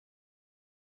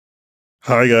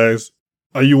Hi guys,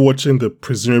 are you watching the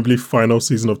presumably final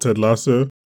season of Ted Lasso?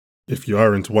 If you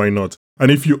aren't, why not? And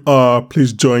if you are,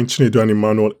 please join Chinedu and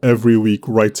Emmanuel every week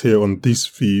right here on this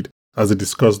feed as they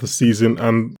discuss the season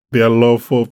and their love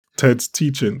for Ted's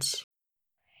teachings.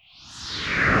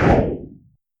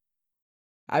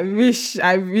 I wish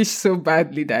so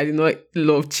badly that I did not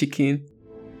love chicken.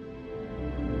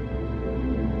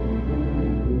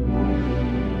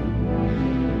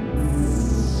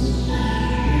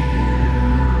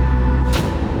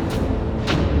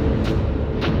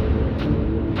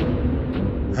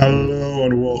 Hello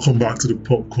and welcome back to the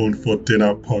Popcorn for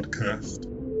Dinner podcast.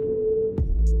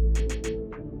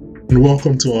 And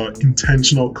welcome to our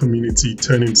intentional community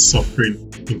turning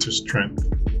suffering into strength.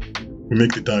 We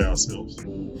make it die ourselves.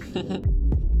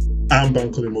 I'm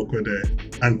Bankole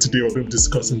Imoukhuede, and today we're going to be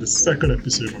discussing the second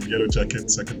episode from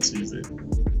Yellowjackets' second season.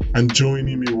 And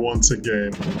joining me once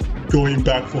again, going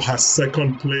back for her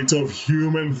second plate of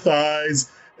human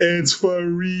thighs, it's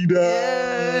Faridah.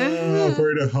 Yeah.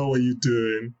 Faridah, how are you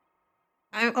doing?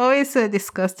 I'm always so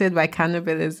disgusted by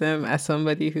cannibalism as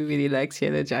somebody who really likes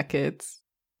Yellowjackets.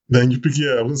 Then you pick,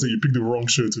 I was going to say you picked the wrong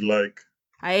show to like.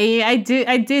 I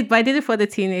did, but I did it for the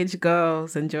teenage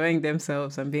girls enjoying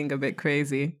themselves and being a bit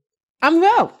crazy. I'm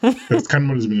well. Because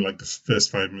cannibalism in like the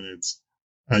first 5 minutes,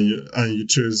 and you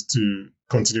chose to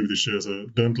continue with the show, so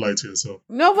don't lie to yourself.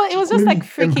 No, but it was just like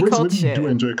freaky Maybe culture. you do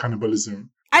enjoy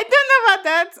cannibalism. I don't know about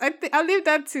that. I'll leave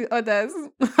that to others.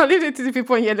 I'll leave it to the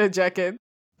people in Yellowjacket.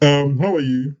 How are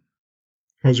you?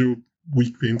 How's your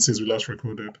week been since we last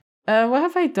recorded? What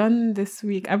have I done this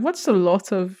week? I watched I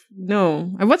watched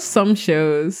some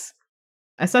shows.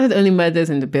 I started Only Murders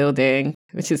in the Building,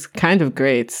 which is kind of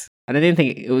great. And I didn't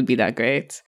think it would be that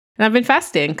great. And I've been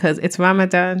fasting because it's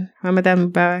Ramadan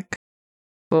Mubarak,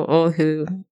 for all who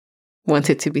want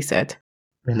it to be said.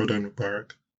 Ramadan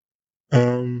Mubarak.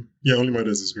 Only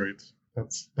Murders is great.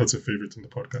 That's a favorite in the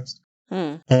podcast.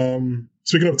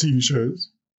 Speaking of TV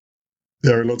shows,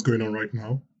 there are a lot going on right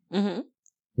now. Mm-hmm.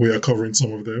 We are covering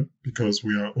some of them because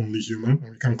we are only human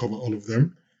and we can't cover all of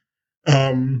them.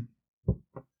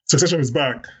 Succession is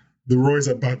back. The Roys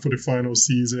are back for the final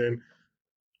season.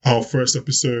 Our first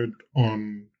episode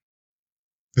on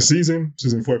the season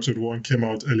 4, episode 1, came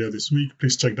out earlier this week.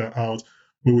 Please check that out.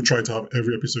 We will try to have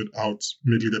every episode out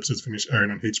midly the episodes finish airing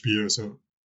on HBO. So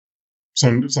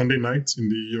Sunday night in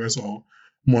the US or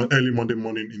early Monday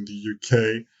morning in the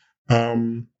UK.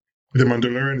 The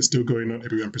Mandalorian is still going on.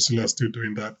 Edwin and Priscilla are still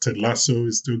doing that. Ted Lasso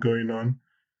is still going on.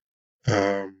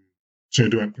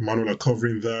 Chinedu and Emmanuel are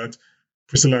covering that.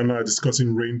 Priscilla and I are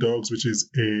discussing Rain Dogs, which is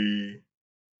a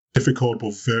difficult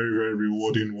but very, very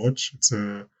rewarding watch. It's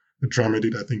a dramedy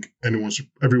that I think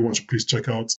everyone should please check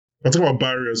out. We're talking about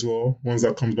Barry as well, once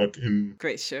that comes back in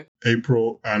Great show.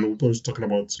 April. And we're also talking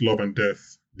about Love and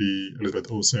Death, the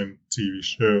Elizabeth Olsen TV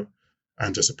show,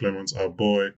 and Jesse Plemons, our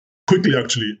boy. Quickly,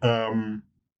 actually,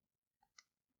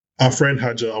 our friend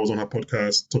Haja, I was on her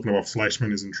podcast talking about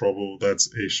Fleischman is in Trouble.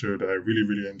 That's a show that I really,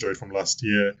 really enjoyed from last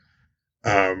year.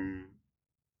 I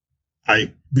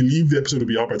believe the episode will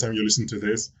be out by the time you listen to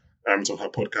this. It's on her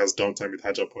podcast, Downtime with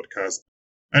Haja podcast.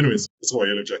 Anyways, let's go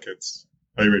about Yellowjackets.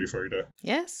 Are you ready for it?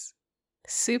 Yes.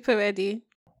 Super ready.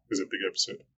 It's a big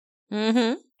episode.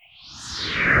 Mm-hmm.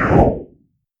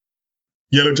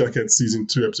 Yellowjackets Season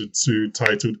 2, Episode 2,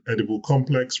 titled Edible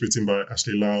Complex, written by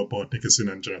Ashley Lau, Bart Nicholson,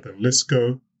 and Jonathan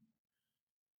Lisco.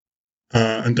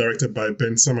 And directed by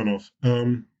Ben Semenoff.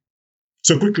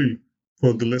 So quickly,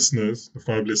 for the listeners, the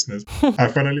 5 listeners, I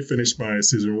finally finished my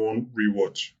Season 1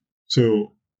 rewatch.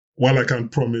 So while I can't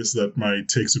promise that my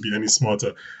takes will be any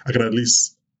smarter, I can at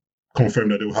least confirm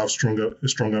that they will have a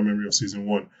stronger memory of Season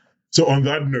 1. So on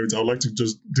that note, I would like to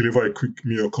just deliver a quick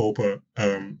mea culpa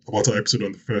about our episode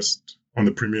on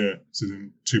the premiere,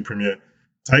 Season 2 premiere.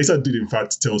 Taissa did in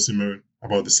fact tell Simone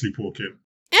about the sleepwalking.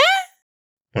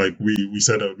 Like we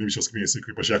said that maybe she was keeping a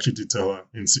secret, but she actually did tell her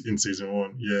in Season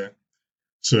 1. Yeah.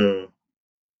 So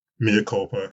mea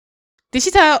culpa. Did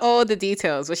she tell her all the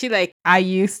details? Was she like, I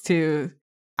used to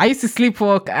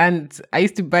sleepwalk and I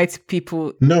used to bite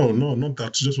people? No, not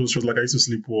that. She was like, I used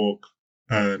to sleepwalk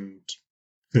and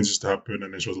things just happened,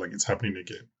 and then she was like, it's happening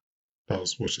again. That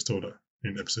was what she told her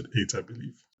in episode 8, I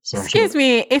believe. So Excuse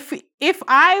me, if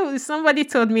somebody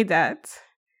told me that,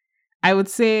 I would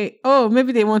say, oh,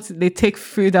 maybe they take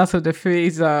food out of the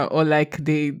freezer, or like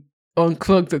they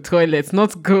unclog the toilets,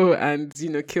 not go and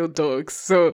kill dogs.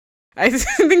 So I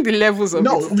think the levels of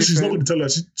she's not going to tell her.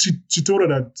 She told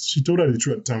her the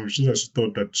truth at the time. She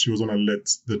thought that she was going to let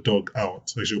the dog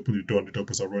out. Like she opened the door and the dog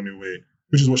was run away,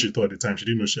 which is what she thought at the time. She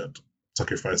didn't know she had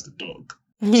sacrificed the dog.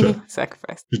 So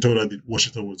sacrificed. She told her what she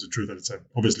thought was the truth at the time.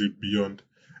 Obviously beyond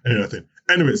any other thing.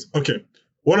 Anyways, okay.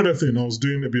 One other thing, I was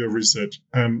doing a bit of research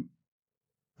and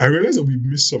I realized that we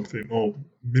missed something, or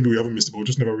maybe we haven't missed it, but we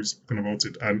just never really spoken about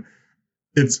it. And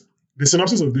it's the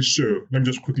synopsis of this show. Let me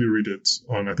just quickly read it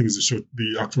on, I think it's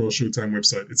the actual Showtime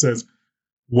website. It says,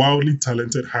 wildly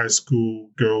talented high school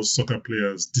girls soccer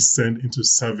players descend into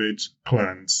savage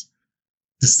clans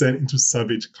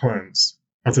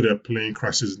after their plane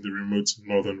crashes in the remote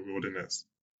northern wilderness.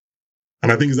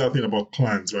 And I think it's that thing about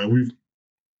clans, right?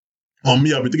 I've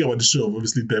been thinking about the show of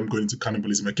obviously them going into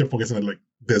cannibalism. I kept forgetting that like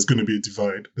there's going to be a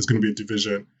divide, there's going to be a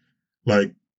division.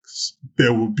 Like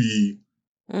there will be,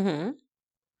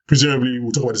 presumably,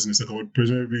 we'll talk about this in a second, but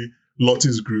presumably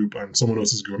Lottie's group and someone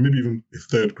else's group, or maybe even a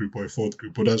third group or a fourth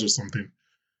group. But that's just something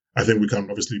I think we can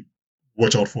obviously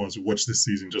watch out for as we watch this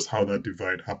season, just how that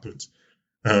divide happens.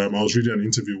 I was reading an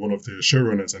interview with one of the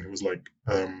showrunners, and he was like,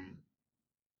 let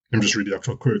me just read the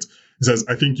actual quote. He says,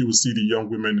 I think you will see the young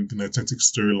women in the authentic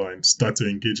storyline start to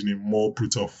engage in a more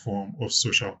brutal form of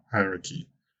social hierarchy.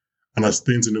 And as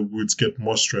things in the woods get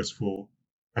more stressful,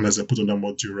 and as they put under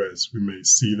more duress, we may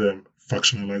see them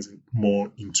factionalizing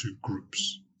more into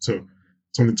groups. So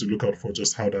something to look out for,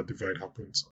 just how that divide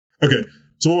happens. Okay,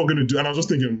 so what we're going to do, and I was just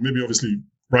thinking, maybe obviously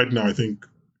right now, I think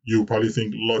you'll probably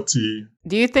think Lottie.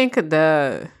 Do you think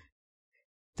the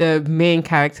main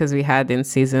characters we had in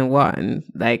season 1,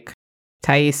 like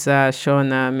Thaisa,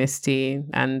 Shona, Misty,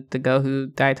 and the girl who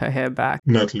dyed her hair back,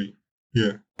 Natalie,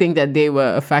 yeah, think that they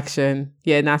were a faction?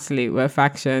 Yeah, Natalie were a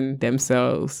faction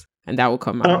themselves, and that will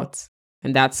come out.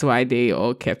 And that's why they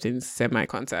all kept in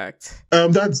semi-contact.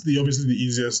 That's obviously the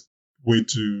easiest way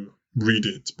to read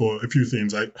it. But a few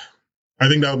things, I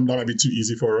think that might be too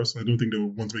easy for us. I don't think they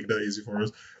would want to make that easy for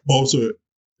us. But also,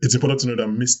 it's important to know that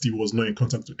Misty was not in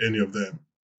contact with any of them.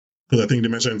 Because I think they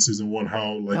mentioned in season 1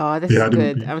 how like this is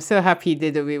good. I'm so happy you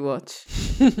did a rewatch.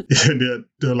 Yeah,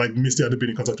 they're like Misty hadn't been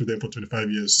in contact with them for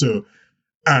 25 years. So,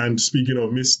 and speaking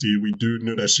of Misty, we do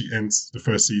know that she ends the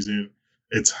first season.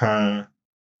 It's her,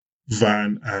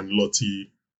 Van, and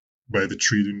Lottie by the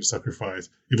tree doing the sacrifice.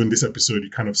 Even this episode, you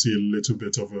kind of see a little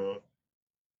bit of a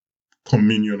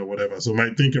communion or whatever. So my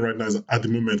thinking right now is that at the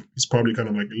moment, it's probably kind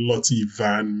of like Lottie,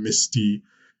 Van, Misty,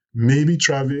 maybe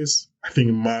Travis. I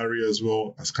think Mari as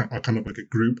well as kind of like a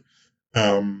group.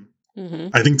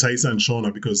 I think Thaisa and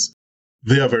Shauna, because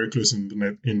they are very close in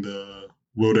the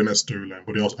wilderness storyline,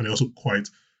 but they're also quite,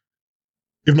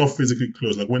 if not physically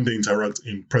close, like when they interact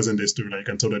in present day storyline, you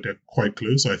can tell that they're quite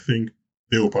close. So I think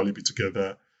they will probably be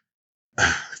together.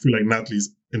 I feel like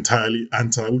Natalie's entirely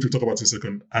which we'll talk about in a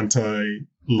second,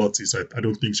 anti-Lottie. So I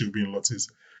don't think she'll be in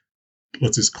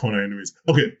Lottie's corner anyways.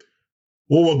 Okay,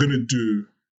 what we're going to do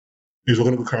is we're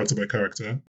going to go character by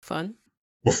character. Fun.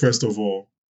 But first of all,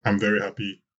 I'm very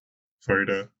happy,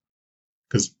 Faridah,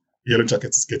 because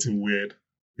Yellowjackets is getting weird.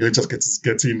 Yellowjackets is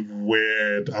getting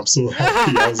weird. I'm so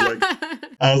happy. I was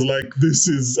like,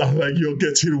 you're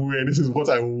getting weird. This is what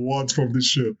I want from this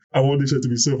show. I want this show to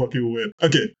be so fucking weird.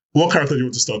 Okay, what character do you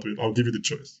want to start with? I'll give you the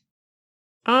choice.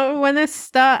 I want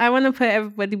to put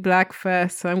everybody black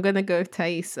first, so I'm going to go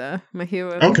Thaisa, my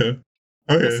hero. Okay.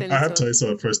 I have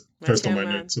Thaisa first on my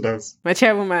note, so that's my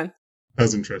chairwoman.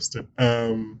 That's interesting.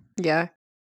 Yeah.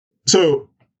 So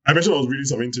I mentioned I was reading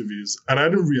some interviews, and I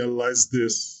didn't realize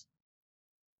this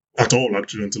at all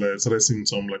actually until I started seeing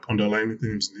some like underlying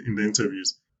themes in the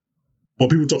interviews. But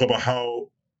people talk about how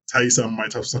Thaisa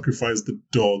might have sacrificed the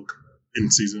dog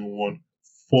in season 1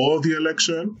 for the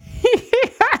election.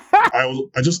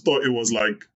 I just thought it was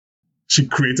like she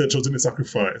chosen a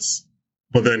sacrifice,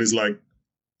 but then it's like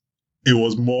it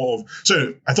was more of.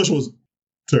 I thought she was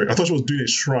doing a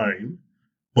shrine,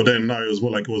 but then now it was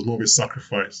more of a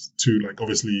sacrifice to, like,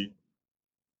 obviously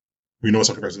we know what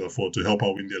sacrifices are for, to help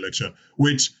her win the election,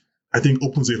 which I think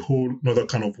opens a whole another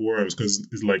kind of worms, because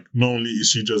it's like not only is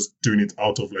she just doing it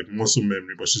out of like muscle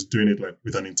memory, but she's doing it like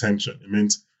with an intention. It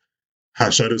means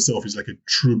her shadow self is like a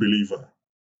true believer.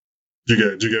 Do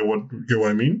you get what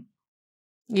I mean?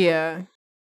 Yeah.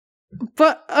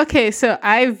 But okay, so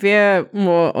I veer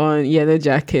more on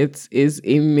Yellowjackets is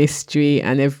a mystery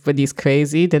and everybody's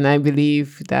crazy, then I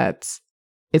believe that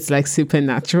it's like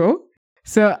supernatural.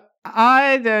 So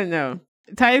I don't know.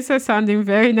 Thaisa sounding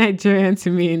very Nigerian to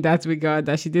me in that regard,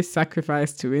 that she did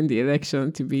sacrifice to win the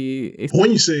election to be.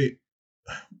 When you say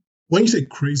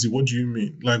crazy, what do you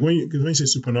mean? Like when you say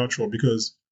supernatural,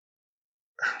 because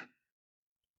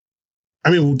I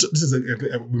mean, this is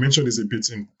we mentioned this a bit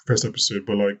in first episode,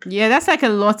 but like, yeah, that's like a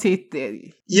Lottie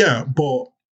theory. Yeah, but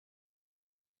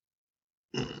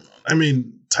I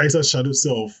mean, Thaisa's shadow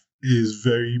self is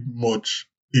very much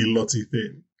a Lottie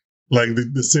thing. Like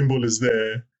the symbol is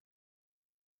there.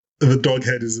 the dog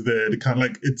head is there. The kind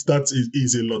like it's that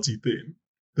is a Lottie thing.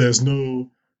 There's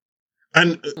no,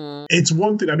 and it's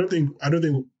one thing. I don't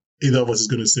think either of us is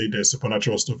going to say there's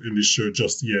supernatural stuff in this show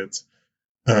just yet.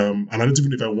 And I don't even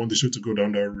know if I want the show to go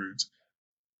down that route.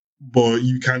 But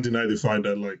you can't deny the fact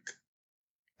that, like,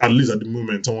 at least at the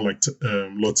moment, someone like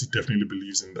Lottie definitely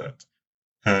believes in that,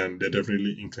 and there are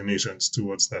definitely inclinations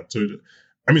towards that. So,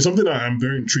 I mean, something that I'm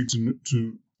very intrigued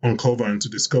to uncover and to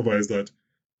discover is that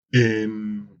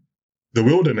in the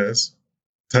wilderness,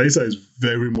 Thaisa is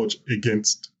very much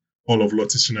against all of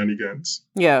Lottie's shenanigans.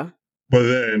 Yeah. But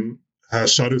then her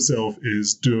shadow self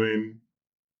is doing,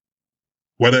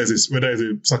 whether it's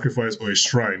a sacrifice or a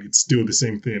shrine, it's still the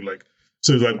same thing. Like,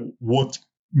 so it's like, what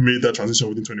made that transition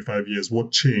within 25 years?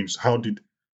 What changed? How did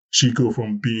she go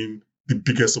from being the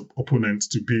biggest opponent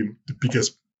to being the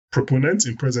biggest proponent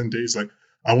in present days? Like,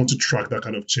 I want to track that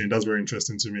kind of change. That's very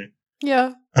interesting to me.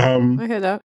 Yeah. I hear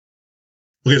that.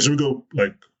 Okay, should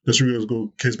we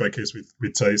go case by case with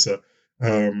Thaisa?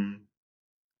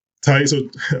 So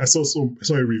I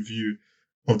saw a review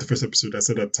of the first episode that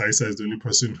said that Thaisa is the only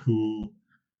person who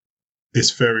is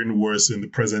faring worse in the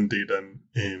present day than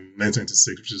in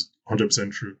 1996, which is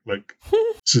 100% true. Like,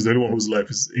 she's the only one whose life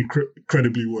is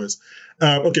incredibly worse.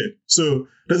 Okay, so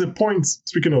there's a point,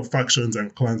 speaking of factions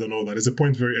and clans and all that, there's a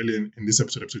point very early in this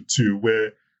episode 2,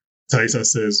 where Thaisa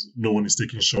says no one is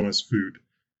taking Shauna's food.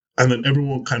 And then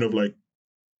everyone kind of like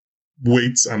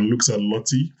waits and looks at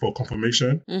Lottie for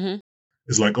confirmation. Mm-hmm.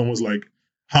 It's like almost like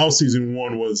how season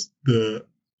 1 was the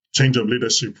change of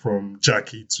leadership from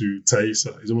Jackie to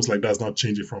Thaisa. It's almost like that's not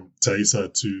changing from Thaisa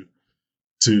to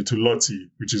Lottie,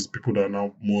 which is people that are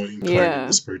now more inclined in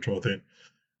the spiritual thing.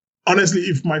 Honestly,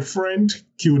 if my friend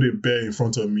killed a bear in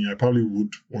front of me, I probably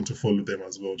would want to follow them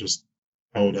as well. Just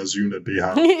I would assume that they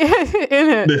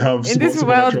have in this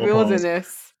wild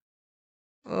wilderness.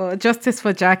 Oh, justice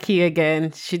for Jackie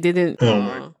again. She didn't. Oh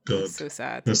my god, so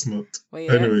sad. That's not.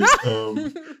 Yeah. Anyways,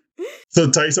 so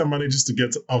Thaisa manages to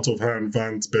get out of her and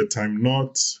Van's bedtime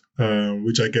knot,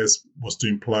 which I guess was to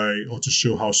imply or to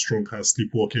show how strong her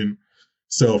sleepwalking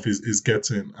self is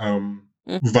getting.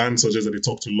 Van suggests that they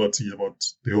talk to Lottie about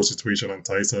the whole situation, and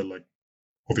Thaisa like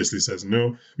obviously says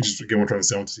no, which is again what I'm trying to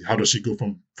say. I want to see how does she go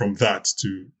from that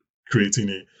to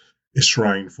creating a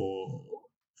shrine for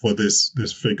this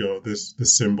figure, this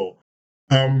symbol.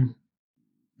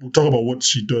 We'll talk about what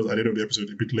she does at the end of the episode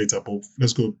a bit later, but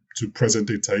let's go to present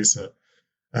day Thaisa.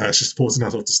 She's forcing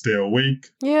herself to stay awake.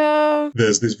 Yeah.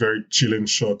 There's this very chilling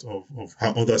shot of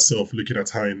her other self looking at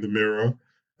her in the mirror.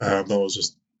 That was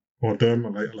just well done.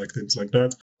 I like things like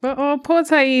that. But poor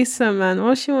Thaisa, man.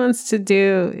 All she wants to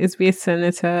do is be a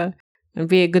senator and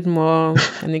be a good mom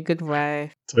and a good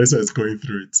wife. Thaisa is going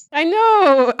through it. I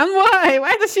know. And why?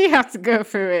 Why does she have to go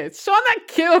through it? Shauna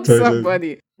killed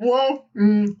somebody. Well,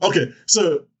 okay.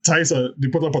 So Thaisa, the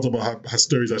important part about her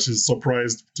story is that she's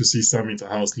surprised to see Sam in the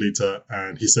house later,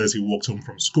 and he says he walked home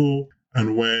from school.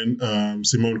 And when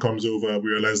Simone comes over,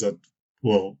 we realize that,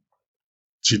 well,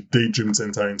 she daydreamed the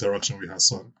entire interaction with her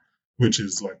son, which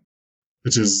is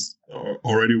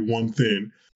already one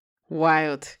thing.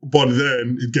 Wild. But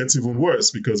then it gets even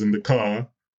worse because in the car,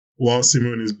 while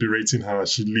Simone is berating her,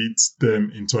 she leads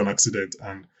them into an accident,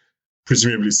 and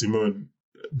presumably Simone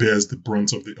bears the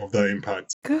brunt of that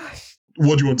impact. Gosh.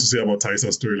 What do you want to say about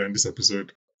Thaisa's storyline this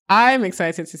episode? I'm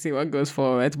excited to see what goes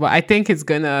forward, but I think it's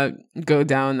gonna go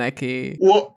down like the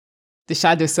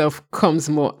shadow self comes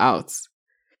more out.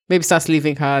 Maybe starts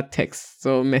leaving her texts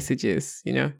or messages,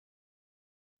 you know?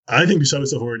 I think the shadow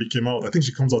self already came out. I think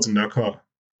she comes out in that car.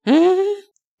 Mm-hmm.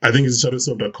 I think it's the shadow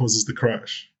self that causes the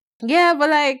crash. Yeah, but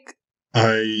like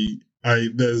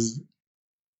there's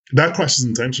that crash is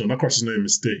intentional. That crash is not a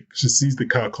mistake. She sees the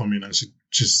car coming and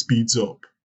she speeds up.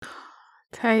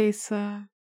 Thaisa,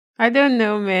 I don't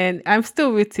know, man. I'm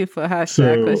still rooting for her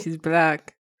because she's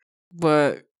black,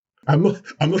 but I'm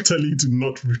not telling you to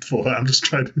not root for her. I'm just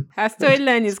trying to. Her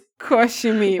storyline is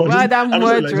crushing me. Wow, that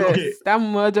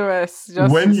murderess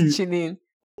just chilling.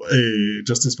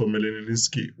 Justice for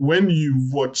Melaninsky. When you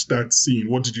watched that scene,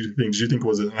 what did you think? Did you think it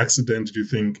was an accident? Did you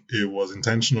think it was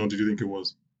intentional? Did you think it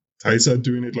was Thaisa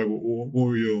doing it? Like, what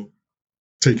were your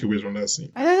takeaways from that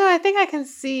scene? I don't know. I think I can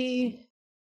see.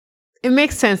 It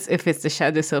makes sense if it's the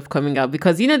shadow self coming out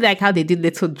because you know, like how they did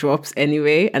little drops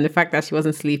anyway, and the fact that she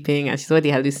wasn't sleeping and she's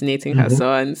already hallucinating her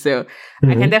son. So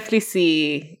I can definitely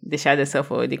see the shadow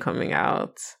self already coming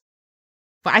out.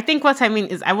 But I think what I mean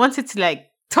is I wanted to like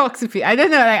talk to people. I don't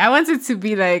know. Like I wanted to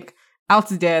be like out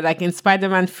there, like in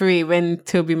Spider-Man 3 when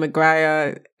Tobey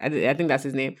Maguire, I think that's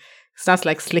his name, starts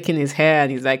like slicking his hair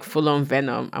and he's like full on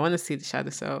Venom. I want to see the shadow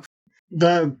self.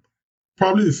 That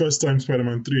probably the first time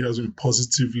Spider-Man 3 has been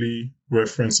positively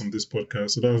referenced on this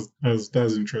podcast. So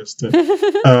that's interesting.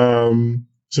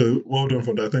 So well done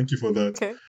for that. Thank you for that.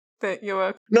 Okay. You're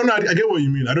welcome. No, I get what you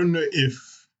mean. I don't know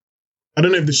if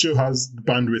the show has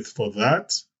bandwidth for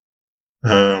that.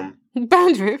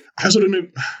 Bandwidth? I also don't know.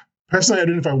 Personally, I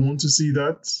don't know if I want to see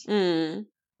that. Mm.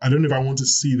 I don't know if I want to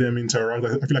see them interact. I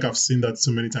feel like I've seen that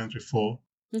so many times before.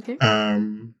 Okay.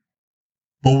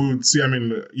 But we would see. I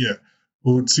mean, yeah,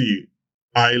 we would see.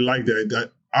 I like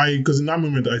that. Because in that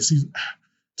moment, I see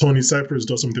Tony Cypress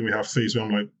does something with her face where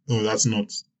I'm like, oh, that's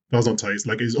not Thais.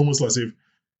 Like, it's almost as if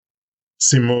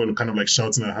Simone kind of like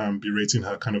shouting at her and berating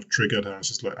her kind of triggered her, and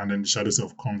she's like, and then the shadow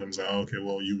self comes and is like, oh, okay,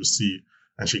 well, you will see,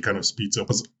 and she kind of speeds up.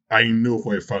 Because I know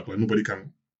for a fact, like, nobody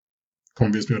can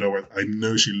convince me otherwise. I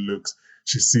know she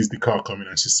sees the car coming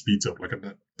and she speeds up. Like,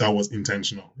 that was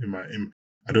intentional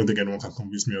I don't think anyone can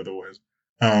convince me otherwise.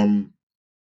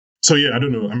 So yeah, I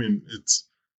don't know. I mean, it's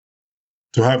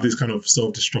to have this kind of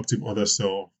self-destructive other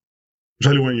self,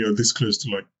 especially when you're this close to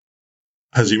like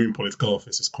assuming political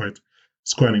office, it's quite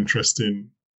an interesting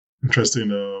twist in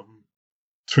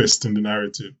the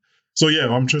narrative. So yeah,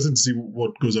 I'm interested to see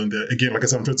what goes on there. Again, like I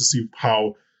said, I'm trying to see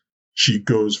how she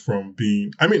goes from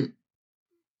being. I mean,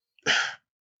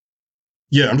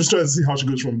 yeah, I'm just trying to see how she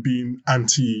goes from being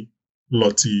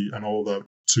anti-Lottie and all that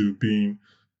to being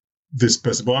this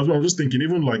person. But I'm just thinking,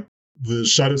 even like the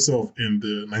shadow self in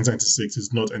the 1996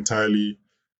 is not entirely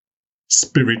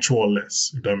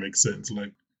spiritual-less, if that makes sense.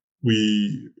 Like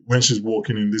when she's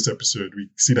walking in this episode, we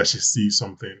see that she sees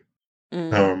something.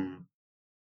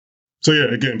 So yeah,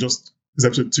 again, just it's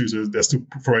episode 2, so they're still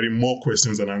providing more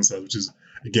questions than answers, which is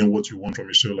again what you want from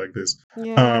a show like this.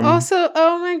 Yeah. Also,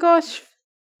 oh my gosh.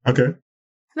 Okay.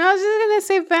 No, I was just gonna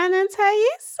say Van and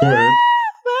Thais. Go ahead.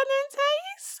 Van and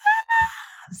Thais.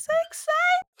 I'm so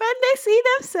excited when they see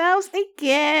themselves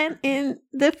again in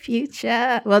the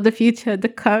future. Well,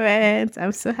 the current.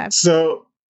 I'm so happy. So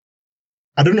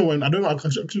I don't know when. I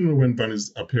actually know when Van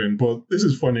is appearing, but this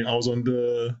is funny. I was on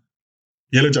the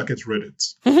Yellowjackets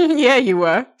Reddit. Yeah, you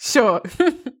were. Sure.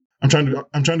 I'm trying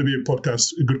to be a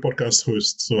good podcast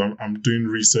host, so I'm doing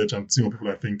research and seeing what people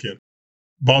are thinking.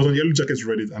 But I was on Yellowjackets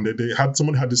Reddit, and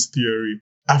someone had this theory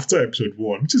after episode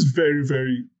 1, which is very,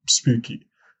 very spooky.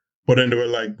 But then they were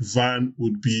like, Van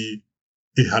would be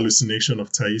a hallucination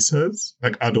of Thaisa's,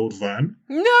 like adult Van.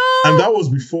 No. And that was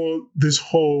before this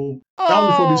whole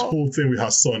thing with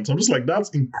her son. So I'm just like, that's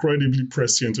incredibly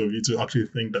prescient of you to actually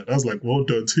think that. That's like, well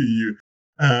done to you.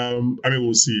 I mean,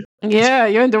 we'll see. Yeah,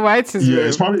 you're in the writers'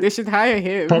 room. They should hire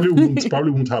him. Probably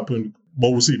won't happen, but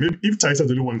we'll see. Maybe if Taisa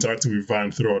really want interacting with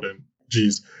Van throughout, then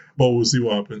geez, but we'll see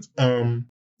what happens.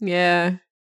 Yeah,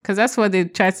 because that's what they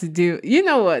try to do. You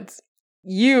know what?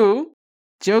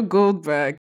 Joe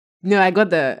Goldberg. No, I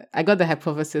got the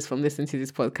hypothesis from listening to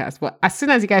this podcast. But as soon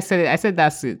as you guys said it, I said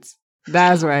that's it.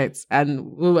 That's right. And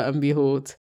lo and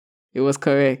behold, it was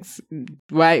correct.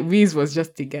 Right, Reese was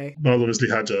just the guy. That was obviously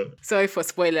Hajar. Sorry for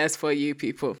spoilers for you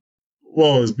people.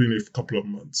 Well, it's been a couple of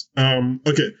months.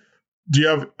 Okay. Do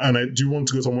you want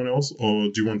to go someone else, or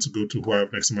do you want to go to who I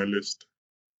have next on my list?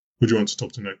 Who do you want to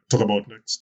talk about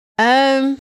next?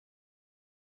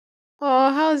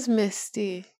 Oh, how's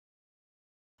Misty?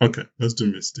 Okay, let's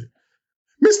do Misty.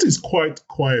 Misty is quite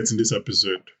quiet in this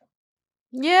episode.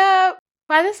 Yeah,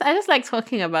 but I just like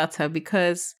talking about her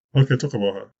because... Okay, talk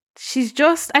about her. She's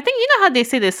just... I think, you know how they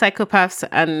say there's psychopaths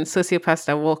and sociopaths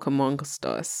that walk amongst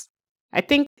us? I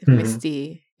think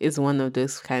Misty is one of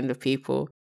those kind of people.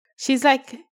 She's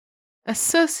like a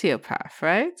sociopath,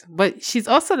 right? But she's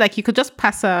also like, you could just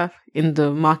pass her in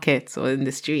the market or in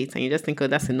the streets and you just think, oh,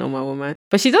 that's a normal woman.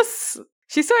 But she's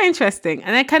so interesting.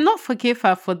 And I cannot forgive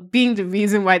her for being the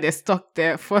reason why they're stuck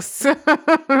there for so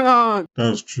long.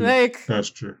 That's true. That's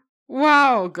true.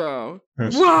 Wow, girl.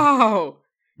 Wow.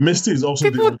 Misty is also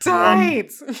people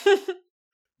died.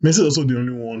 Misty is also the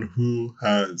only one who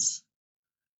has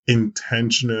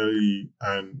intentionally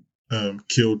and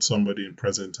killed somebody in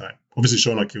present time. Obviously,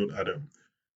 Shauna killed Adam,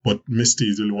 but Misty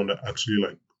is the only one that actually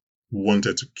like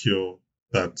wanted to kill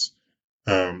that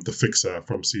the fixer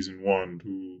from season 1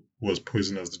 who was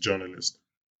poisoned as the journalist.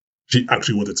 She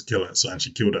actually wanted to kill her, and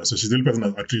she killed her. So she's the only person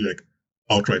that actually like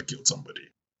outright killed somebody.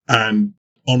 And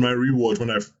on my rewatch, when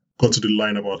I've got to the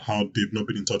line about how they've not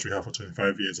been in touch with her for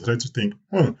 25 years, I tried to think,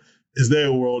 is there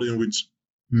a world in which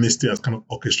Misty has kind of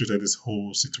orchestrated this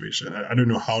whole situation? I don't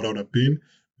know how that would have been.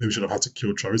 Maybe she should have had to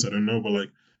kill Travis. I don't know, but like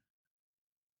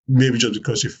maybe just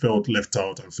because she felt left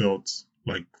out and felt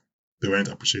like they weren't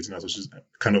appreciating her, so she's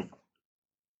kind of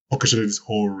orchestrated this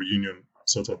whole reunion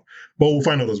sort of. But we'll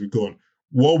find out as we go on.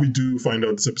 What we do find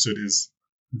out this episode is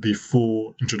the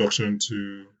full introduction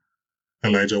to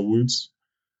Elijah Woods,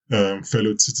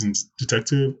 fellow citizen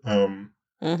detective.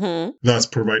 That's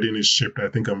providing a ship that I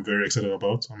think I'm very excited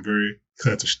about. I'm very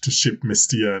excited to ship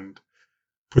Misty and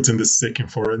put in the sick in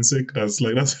forensic. That's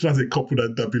a couple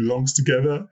that belongs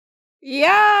together.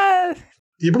 Yeah.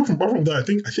 Yeah, apart from that, I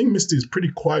think Misty is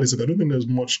pretty quiet. So I don't think there's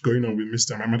much going on with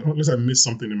Misty. Unless I missed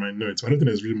something in my notes, I don't think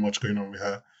there's really much going on with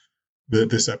her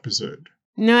this episode.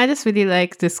 No, I just really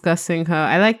like discussing her.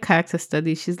 I like character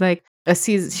study. She's like a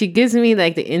season. She gives me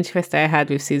like the interest I had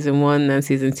with season 1 and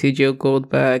season 2, Joe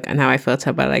Goldberg, and how I felt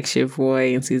about like Shiv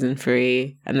Roy in season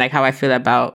 3, and like how I feel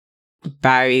about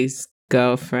Barry's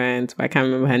girlfriend. I can't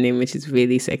remember her name, which is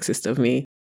really sexist of me.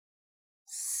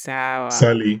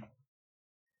 Sally.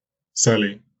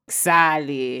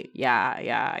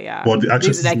 Yeah. Well, the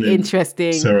actress is like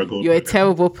interesting. Sarah Goldberg. You're a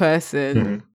terrible person.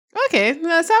 Mm-hmm. Okay, so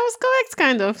I was correct,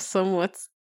 kind of, somewhat.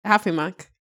 Half a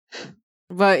mark.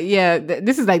 But yeah,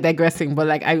 this is like digressing, but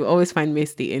like I always find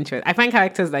Misty interesting. I find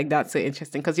characters like that so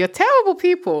interesting because you're terrible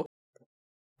people.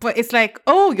 But it's like,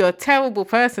 oh, you're a terrible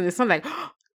person. It's not like,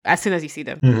 as soon as you see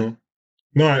them. Mm-hmm.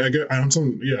 No, I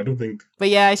don't think. But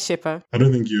yeah, I ship her. I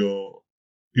don't think you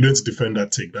don't have to defend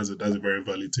that take. That's a very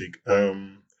valid take.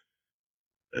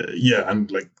 Yeah,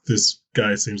 and like this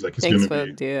guy seems like he's going to be.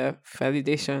 Thanks for the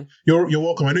validation. You're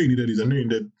welcome. I know you needed this. I know you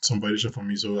needed some validation from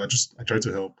me, so I try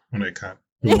to help when I can.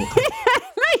 You're welcome.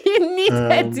 You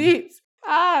needed it.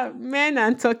 Men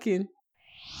and talking.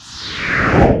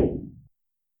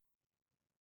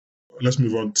 Let's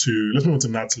move on to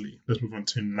Natalie. Let's move on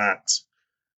to Nat.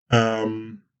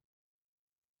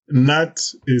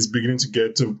 Nat is beginning to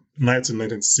get to Nat in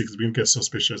 1996 is beginning to get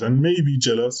suspicious and maybe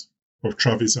jealous of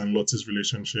Travis and Lottie's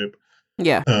relationship.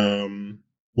 Yeah.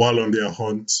 While on their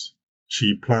hunt,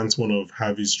 she plants one of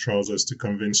Harvey's trousers to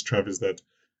convince Travis that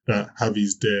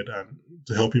Harvey's dead and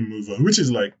to help him move on, which is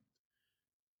like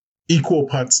equal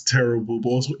parts terrible, but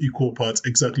also equal parts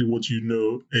exactly what you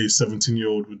know a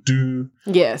 17-year-old would do.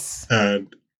 Yes.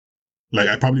 And like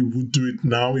I probably would do it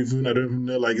now, even I don't even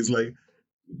know. Like it's like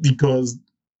because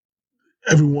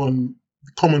everyone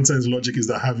common sense logic is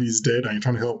that Harvey is dead and you're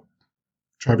trying to help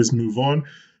Travis move on.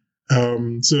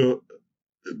 So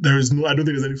there is I don't think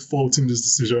there's any fault in this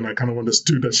decision. I kind of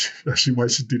understood why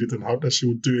she did it and how that she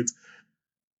would do it.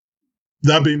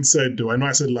 That being said, though, I know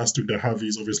I said last week that Harvey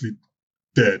is obviously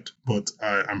dead, but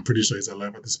I'm pretty sure he's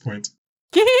alive at this point.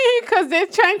 Because they're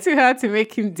trying too hard to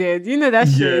make him dead. You know that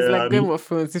show is like Game of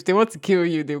Thrones. If they want to kill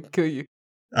you, they'll kill you.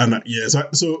 And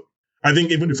so I think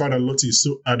even the fact that Lottie is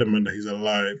so adamant that he's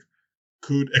alive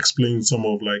could explain some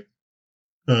of like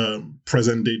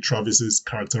present day Travis's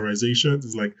characterizations.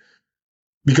 It's like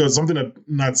because something that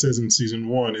Nat says in season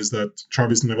 1 is that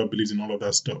Travis never believes in all of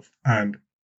that stuff, and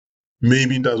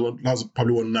maybe that's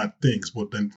probably what Nat thinks.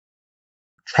 But then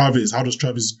Travis, how does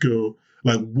Travis go?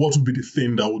 Like, what would be the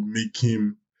thing that would make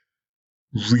him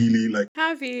really like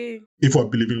Harvey? If we're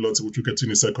believing Lottie, which we'll get to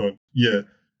in a second,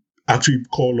 actually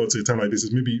call Lottie a time like this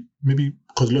is maybe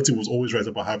because Lottie was always right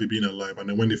about Harvey being alive, and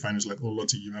then when they find it's like, oh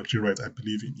Lottie, you're actually right. I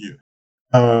believe in you.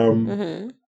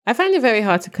 I find it very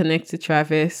hard to connect to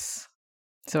Travis.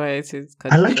 Sorry, it is.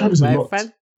 I like Travis a lot.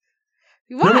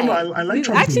 Why? No, I like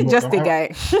Travis actually a lot. Just a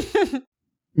guy.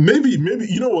 maybe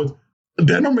you know what?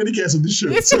 There are not many guys on this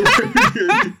show. So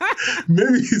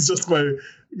maybe it's just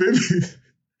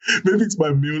maybe it's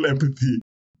my male empathy.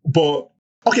 But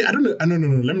okay, I don't know.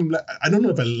 No. I don't know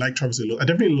if I like Travis a lot. I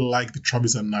definitely like the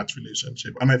Travis and Nat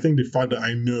relationship, and I think the fact that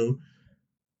I know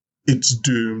it's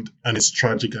doomed and it's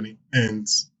tragic and it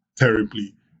ends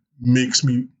terribly makes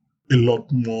me a lot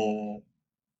more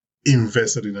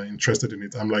invested in and interested in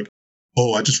it. I'm like,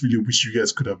 oh, I just really wish you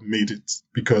guys could have made it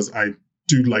because I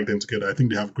do like them together. I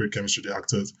think they have great chemistry, the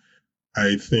actors.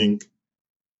 I think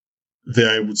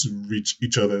they're able to reach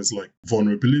each other's like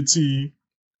vulnerability.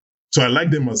 So I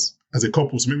like them as a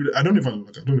couple. So maybe I don't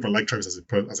know if I like Travis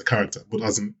as a character, but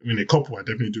as in a couple, I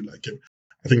definitely do like him.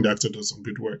 I think the actor does some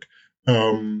good work.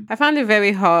 I found it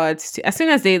very hard to, as soon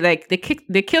as they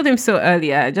killed him so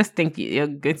early. I just think you're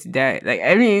going to die. Like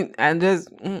I mean,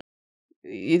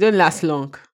 you don't last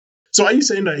long. So are you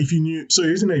saying that if you knew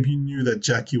that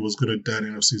Jackie was going to die at the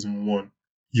end of season 1,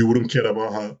 you wouldn't care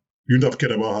about her? You wouldn't have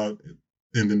cared about her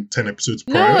in the 10 episodes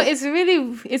prior? No,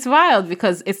 it's wild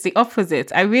because it's the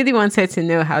opposite. I really wanted to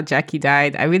know how Jackie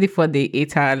died. I really thought they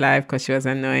ate her alive because she was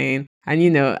annoying.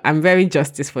 And I'm very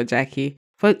justice for Jackie.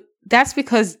 But that's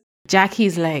because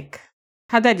Jackie's like,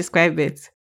 how do I describe it?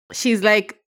 She's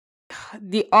like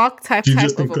the archetype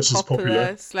type of a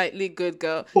popular, slightly good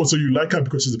girl. Oh, so you like her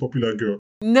because she's a popular girl?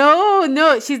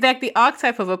 No, she's like the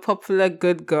archetype of a popular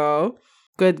good girl.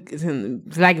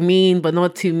 Good, like mean, but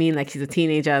not too mean, like she's a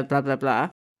teenager, blah, blah,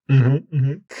 blah.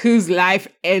 whose life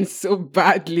ends so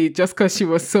badly just because she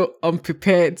was so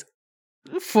unprepared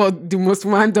for the most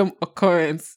random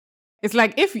occurrence. It's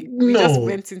like if we just No,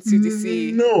 went into the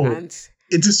sea no. and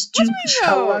It is what do stupid. we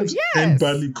Her know? lives end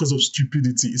badly because of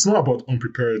stupidity. It's not about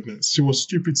unpreparedness. She was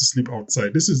stupid to sleep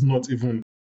outside. This is not even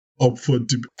up for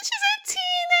debate. She's a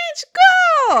teenage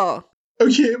girl.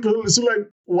 Okay, but so like,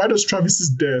 why does Travis's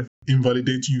death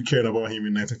invalidate you caring about him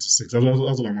in 1996? That's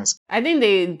what I'm asking. I think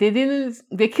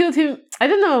they killed him. I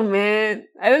don't know, man.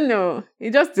 I don't know.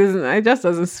 It just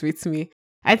doesn't sweet me.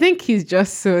 I think he's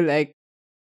just so like,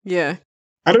 yeah.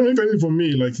 I don't know if anything for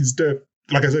me, like his death,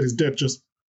 like I said, his death just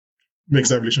makes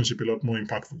that relationship a lot more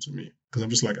impactful to me. Because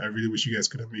I'm just like, I really wish you guys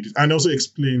could have made it. And also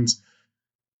explains,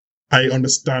 I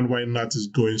understand why Nat is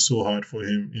going so hard for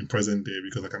him in present day,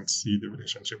 because I can see the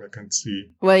relationship. I can see.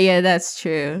 Well, yeah, that's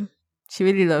true. She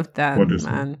really loved that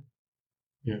man.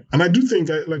 Yeah, and I do think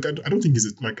I don't think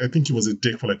I think he was a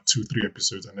dick for like 2-3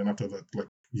 episodes, and then after that, like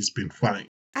he's been fine.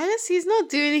 I guess he's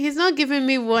not giving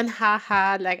me one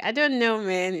ha. Like, I don't know,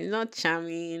 man. He's not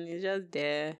charming. He's just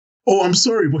there. Oh, I'm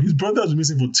sorry, but his brother has been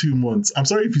missing for 2 months. I'm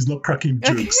sorry if he's not cracking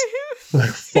jokes like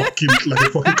a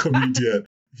fucking comedian.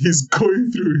 He's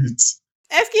going through it.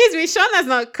 Excuse me, Shauna's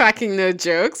not cracking no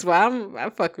jokes. Well, I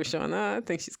fuck with Shauna. I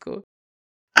think she's cool.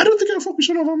 I don't think I fuck with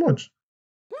Shauna that much.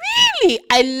 Really?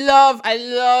 I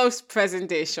love present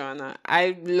day Shauna.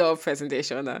 I love present day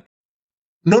Shauna.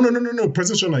 No.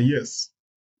 Present Shauna, yes.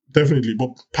 Definitely.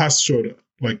 But past Shauna,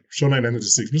 like Shauna in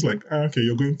 1996, just like, okay,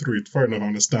 you're going through it. Fair enough, I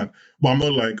understand. But I'm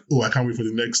not like, oh, I can't wait for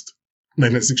the next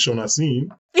 1996 Shauna scene.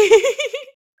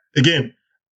 Again,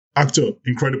 actor,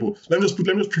 incredible. Let me just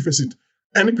preface it.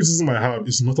 Any criticism I have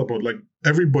is not about like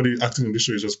everybody acting in this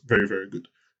show is just very, very good.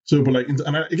 So, but like,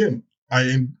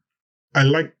 I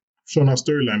like Shauna's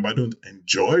storyline, but I don't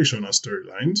enjoy Shauna's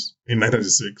storylines in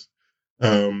 1996.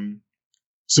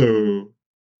 So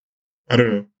I don't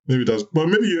know. Maybe that's, but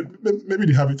maybe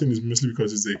the happy thing is mostly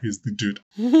because he's the dude.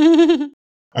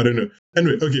 I don't know.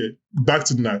 Anyway, okay, back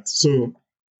to Nat. So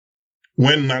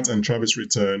when Nat and Travis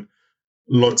return,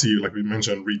 Lottie, like we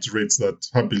mentioned, reiterates that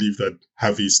her belief that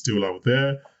Harvey is still out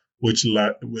there, which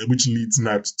leads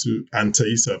Nat to and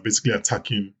Thaisa basically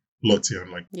attacking Lottie and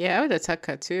like, yeah, I would attack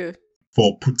her too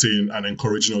for putting and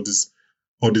encouraging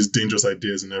all these dangerous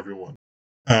ideas in everyone.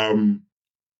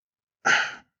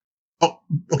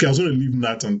 Okay, I was going to leave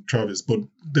Nat and Travis, but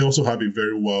they also have a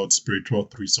very wild spiritual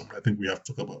threesome I think we have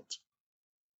to talk about.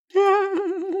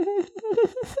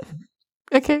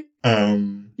 Okay.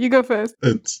 You go first.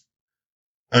 It's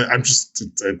a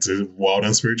wild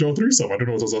and spiritual threesome. I don't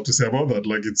know what else I have to say about that.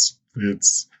 Like it's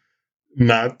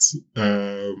Nat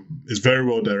is very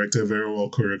well directed, very well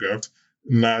choreographed.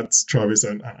 Nat, Travis,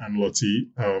 and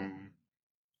Lottie.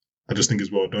 I just think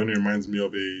it's well done. It reminds me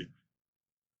of a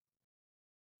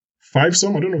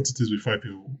five-some. I don't know what it is with 5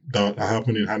 people that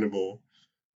happened in Hannibal,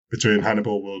 between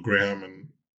Hannibal, Will Graham, and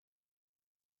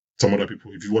some other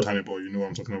people. If you watch Hannibal, you know what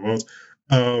I'm talking about.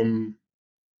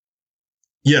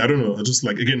 Yeah, I don't know. I just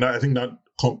like, again, I think that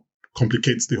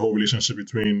complicates the whole relationship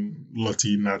between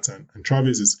Lottie, Nat, and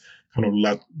Travis. Is kind of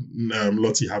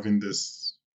Lottie having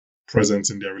this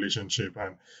presence in their relationship,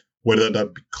 and whether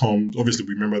that becomes, obviously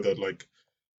we remember that like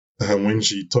when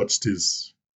she touched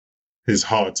his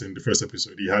heart in the first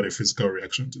episode, he had a physical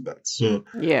reaction to that. So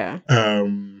yeah,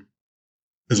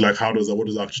 it's like, what does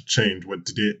that actually change? What,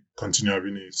 did they continue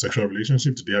having a sexual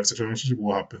relationship? Did they have a sexual relationship?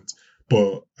 What happened?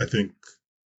 But I think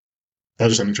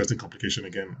that's just an interesting complication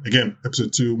again,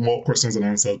 episode 2, more questions than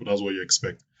answers, but that's what you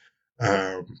expect.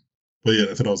 But yeah,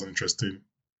 I thought that was an interesting,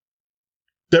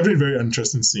 definitely very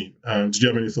interesting scene. Did you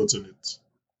have any thoughts on it?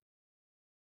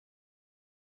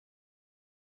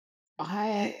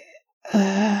 I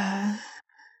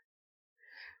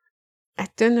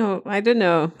don't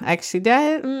know. Actually,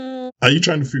 that. Are you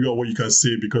trying to figure out what you can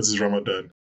say because it's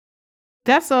Ramadan?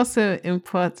 That's also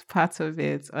important part of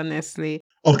it, honestly.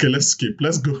 Okay, let's skip.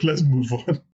 Let's go. Let's move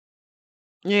on.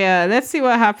 Yeah, let's see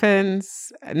what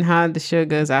happens and how the show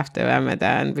goes after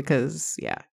Ramadan, because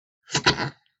yeah.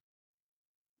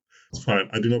 It's fine.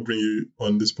 I did not bring you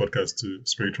on this podcast to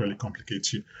spiritually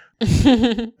complicate you.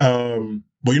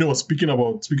 But you know what? Speaking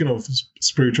of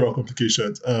spiritual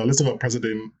complications, let's talk about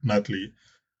President Natalie.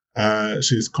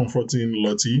 She's confronting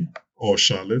Lottie or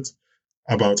Charlotte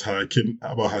about her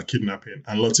kidnapping,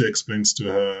 and Lottie explains to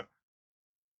her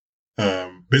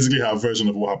basically her version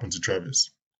of what happened to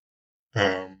Travis.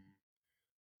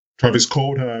 Travis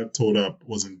called her, told her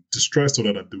was in distress, told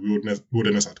her that the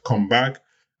wilderness had come back,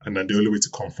 and that the only way to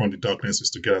confront the darkness is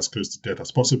to get as close to death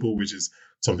as possible, which is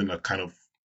something that kind of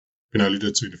been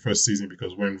alluded to in the first season,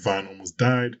 because when Van almost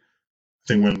died, I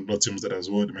think when Lottie was there as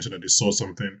well, they mentioned that they saw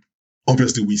something.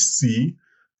 Obviously, we see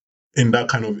in that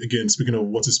kind of, again, speaking of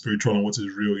what is spiritual and what is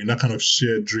real, in that kind of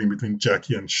shared dream between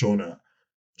Jackie and Shauna,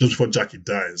 just before Jackie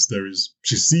dies,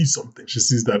 she sees something. She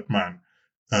sees that man.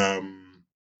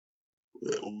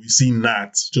 We see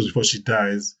Nat just before she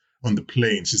dies on the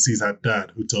plane. She sees her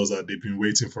dad, who tells her they've been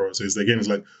waiting for her. So it's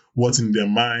like what's in their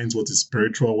minds, what is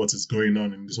spiritual, what is going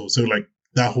on in this whole. So like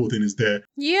that whole thing is there.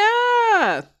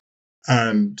 Yeah.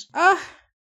 And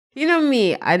you know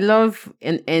me, I love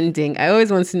an ending. I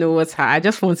always want to know what's her. I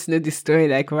just want to know the story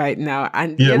like right now.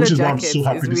 And yeah, which is why I'm Yellowjackets so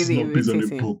happy this is really not based on a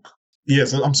irritating. book.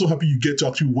 Yes, I'm so happy you get to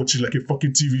actually watch it like a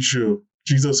fucking TV show.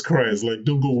 Jesus Christ, like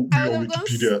don't go read on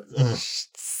Wikipedia.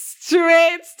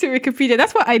 Straight to Wikipedia.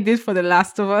 That's what I did for The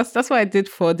Last of Us. That's what I did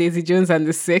for Daisy Jones and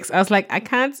the Six. I was like, I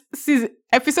can't see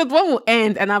episode 1 will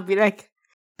end, and I'll be like,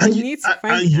 and you're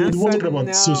the one talking about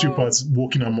sociopaths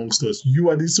walking amongst us. You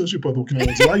are the sociopath walking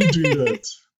amongst us. Why are you doing that?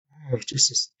 Oh,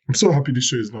 Jesus. I'm so happy this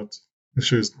show is not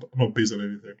not based on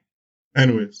anything.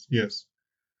 Anyways, yes.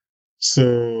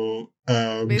 So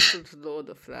based on Lord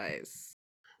of the Flies.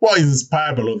 Well, it's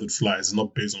inspired by Lord of the Flies. It's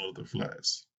not based on Lord of the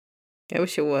Flies. I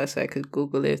wish it was, so I could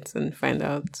Google it and find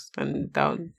out and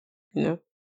down, Yeah,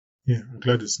 I'm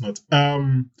glad it's not.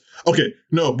 Okay,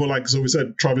 no, but like, so we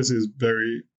said Travis is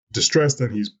very distressed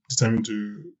and he's determined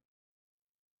to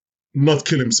not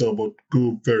kill himself, but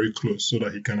go very close so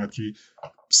that he can actually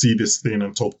see this thing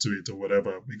and talk to it or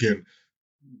whatever. Again,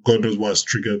 God knows what has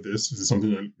triggered this. Is it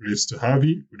something that relates to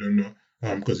Harvey? We don't know.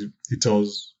 Because he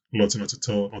tells Lottie not to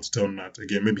tell Nat.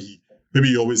 Again, maybe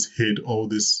he always hid all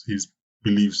this, his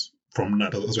beliefs from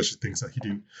Nat. That's why she thinks that he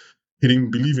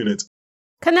didn't believe in it.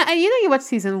 You watched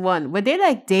season 1. Were they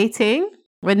like dating?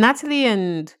 Were Natalie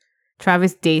and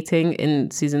Travis dating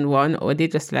in season 1, or were they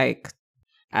just like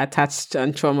attached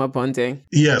and trauma bonding?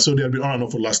 Yeah, so they had been on and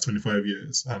off for the last 25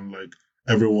 years, and like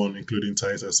everyone, including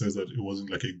Tysa, says that it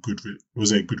wasn't like a good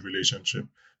relationship.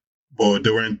 But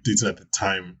they weren't dating at the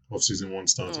time of season 1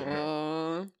 starting.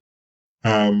 Right?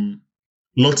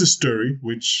 Lottie's story,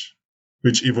 which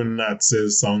even Nat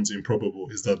says sounds improbable,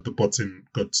 is that the button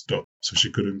got stuck, so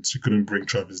she couldn't bring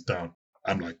Travis down.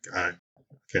 I'm like,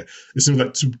 okay. It seems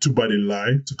like too bad a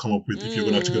lie to come up with if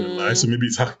you're actually going to lie. So maybe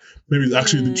it's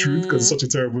actually the truth because it's such a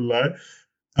terrible lie.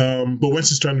 But when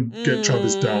she's trying to get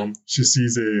Travis down, she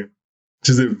sees a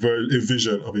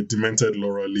vision of a demented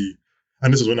Laura Lee.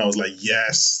 And this was when I was like,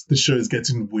 yes, the show is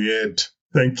getting weird.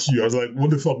 Thank you. I was like, what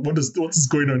the fuck? What is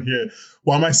going on here?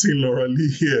 Why am I seeing Laura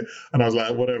Lee here? And I was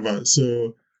like, whatever.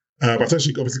 So, but then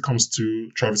she obviously comes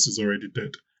to Travis is already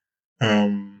dead.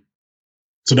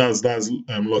 So that's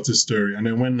Lottie's story. And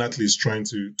then when Natalie's trying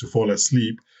to fall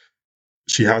asleep,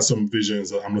 she has some visions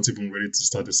that I'm not even ready to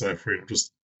start deciphering.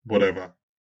 Just whatever.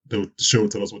 The show will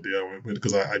tell us what they are,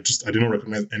 because I didn't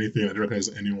recognize anything. I didn't recognize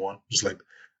anyone. Just like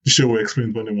the show will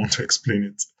explain when they want to explain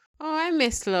it. Oh, I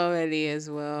miss Laura Lee as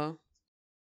well.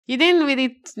 You didn't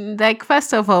really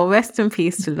first of all, rest in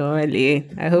peace to Laura Lee.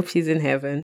 I hope she's in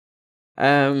heaven.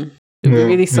 It'd be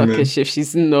really suckish if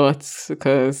she's not,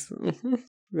 because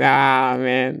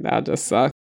man, that'll just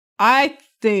suck. I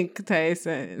think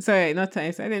Tyson, sorry, not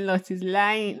Tyson, I think Lottie's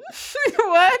lying.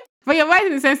 What? But you're right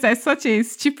in the sense that it's such a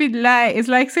stupid lie. It's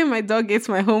like saying my dog ate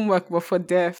my homework, but for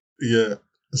death. Yeah,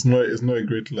 it's not a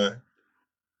great lie.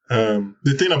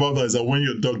 The thing about that is that when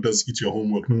your dog does eat your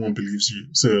homework, no one believes you.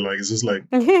 So like, it's just like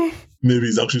maybe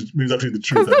it's actually the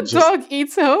truth. Because the dog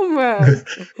eats homework.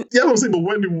 Yeah, I'm saying, but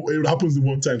when it happens the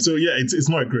one time, so yeah, it's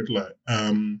not a great lie.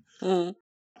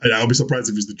 I'll be surprised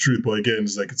if it's the truth, but again,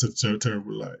 it's like it's a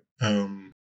terrible lie.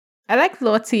 I like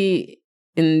Lottie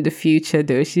in the future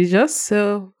though. She's just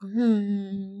so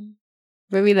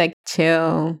very like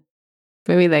chill.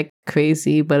 Very like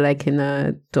crazy, but like in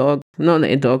a dog, not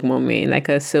a dog mommy, like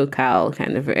a SoCal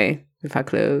kind of way with her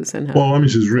clothes and her. Well, I mean,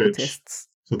 she's rich,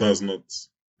 so that doesn't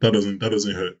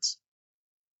hurt.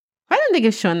 Why don't they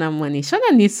give Shauna money?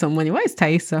 Shauna needs some money. Why is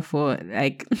Tysa for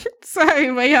like?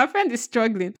 Sorry, but your friend is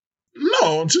struggling.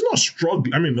 No, she's not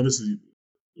struggling. I mean, obviously,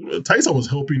 Tysa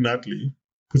was helping Natalie,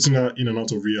 putting her in and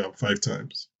out of rehab 5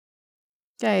 times.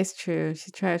 That is true. She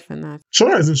tried for that.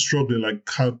 Shauna isn't struggling. Like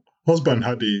her husband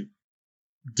had a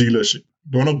dealership.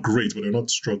 They were not great, but they're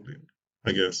not struggling,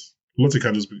 I guess. Lottie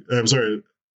can just be... Tysa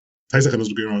can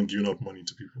just be going around giving out money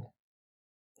to people.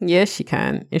 Yes, she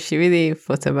can, if she really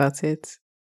thought about it.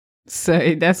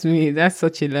 Sorry, that's me. That's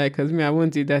such a lie, because me, I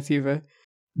won't do that either.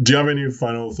 Do you have any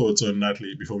final thoughts on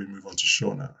Natalie before we move on to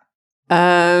Shauna?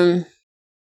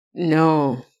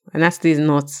 No. And Natalie is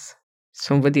not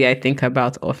somebody I think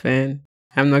about often.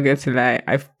 I'm not going to lie.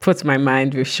 I've put my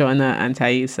mind with Shauna and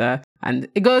Tysa, and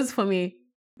it goes for me.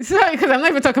 Sorry, because I'm not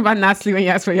even talking about Natalie when you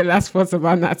asked for your last thoughts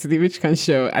about Natalie, which can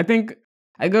show. I think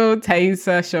I go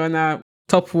Thaisa, Shauna,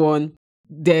 top one,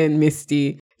 then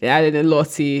Misty, then added in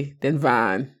Lottie, then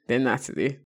Van, then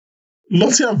Natalie.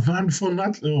 Lottie and Van for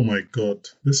Natalie. Oh my god,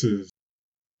 this is.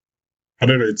 I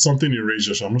don't know. It's something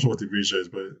erasure. So I'm not sure what erasure is,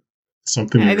 but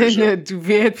something I don't erasure. know, do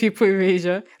weird people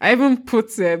erasure. I even put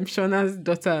Shauna's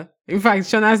daughter, in fact,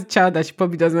 Shauna's child that she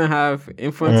probably doesn't have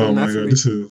in front of Oh my god,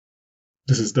 Natalie.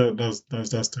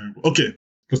 that's terrible. Okay,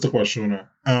 let's talk about Shauna.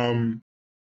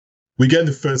 We get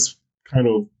the first kind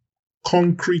of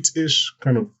concrete-ish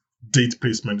kind of date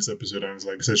placement this episode, and it's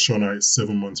like it says Shauna is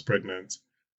 7 months pregnant.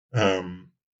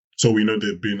 So we know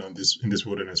they've been in this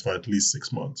wilderness for at least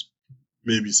 6 months,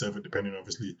 maybe 7, depending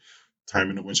obviously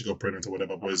timing of when she got pregnant or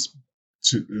whatever. But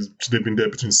they've been there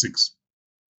between 6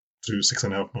 to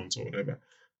 6.5 months or whatever.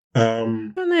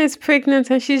 Shauna is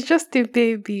pregnant and she's just a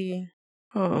baby.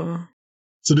 Oh.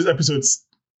 So this episode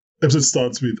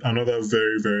starts with another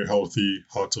very, very healthy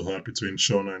heart-to-heart between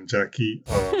Shauna and Jackie.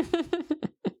 I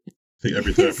think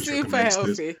every therapist Super recommends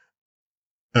healthy. this.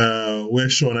 Where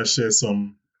Shauna shares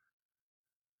some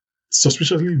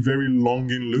suspiciously very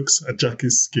longing looks at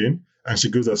Jackie's skin, and she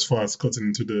goes as far as cutting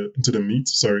into the meat.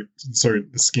 Sorry,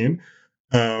 the skin.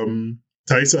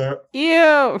 Thaisa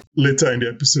later in the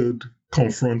episode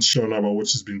confronts Shauna about what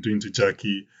she's been doing to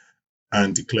Jackie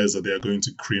and declares that they are going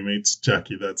to cremate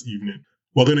Jackie that evening.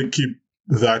 We're going to keep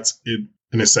that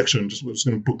in a section. We're just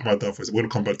going to bookmark that for us. We're going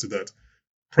to come back to that.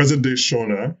 Present day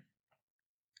Shauna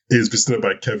is visited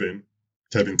by Kevin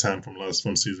Tan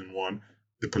from season 1,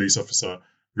 the police officer,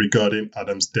 regarding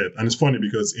Adam's death. And it's funny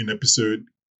because in episode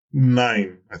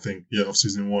 9, I think, of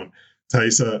season 1,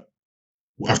 Thaisa,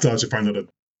 after she finds out that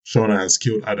Shauna has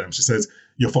killed Adam, she says,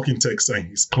 "Your fucking text saying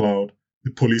he's cloud.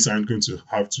 The police aren't going to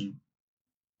have to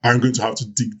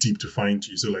dig deep to find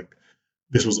you." So like,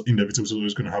 this was inevitable. So it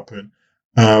was going to happen.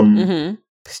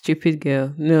 Stupid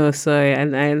girl. No, sorry.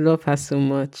 And I love her so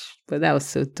much, but that was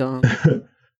so dumb.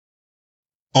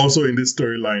 Also in this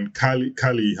storyline,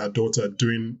 Callie, her daughter,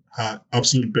 doing her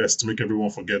absolute best to make everyone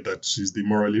forget that she's the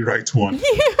morally right one,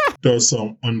 does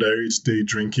some underage day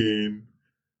drinking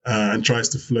and tries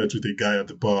to flirt with a guy at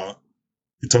the bar.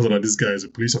 It turns out that this guy is a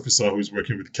police officer who is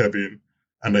working with Kevin,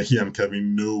 and that he and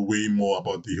Kevin know way more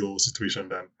about the whole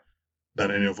situation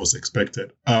than any of us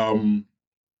expected. Again,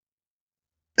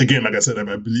 like I said,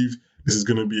 I believe this is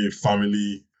going to be a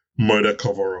family murder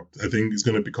cover-up. I think it's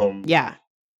going to become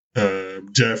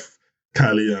Jeff,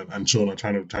 Callie, and Shauna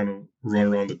trying to run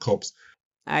around the cops.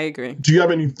 I agree. Do you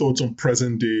have any thoughts on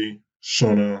present day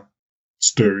Shauna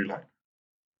storyline?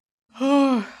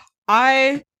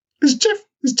 Is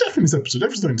Jeff in this episode?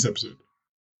 Jeff is not in this episode.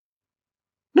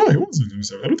 No, he wasn't in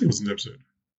this episode. I don't think he was in this episode.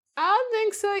 I don't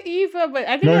think so either, but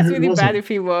I think that's really bad if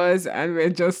he was, and we're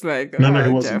just like, no, he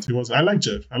wasn't. Jeff. He wasn't. I like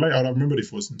Jeff. I remember if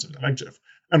he wasn't. I like Jeff.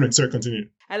 Anyway, sorry, continue.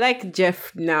 I like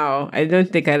Jeff now. I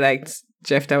don't think I liked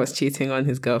Jeff that was cheating on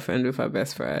his girlfriend with her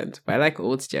best friend, but I like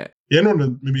old Jeff. Yeah, no,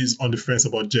 maybe he's on the fence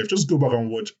about Jeff. Just go back and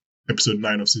watch episode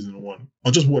 9 of season 1,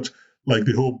 or just watch like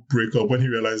the whole breakup when he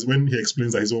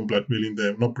explains that he's own blackmailing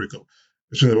them, not breakup,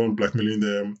 he's own blackmailing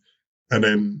them, and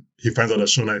then he finds out that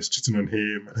Shauna is cheating on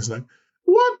him, and he's like,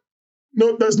 what?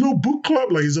 No, there's no book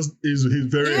club. Like he's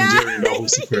very endearing that whole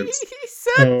sequence. He's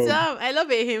so dumb. I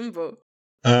love a himbo.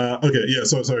 Okay, yeah.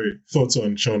 So sorry. Thoughts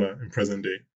on Shauna in present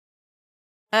day?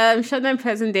 Shauna in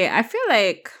present day. I feel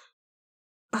like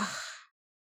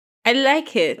I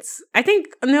like it. I think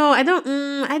I don't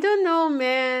know,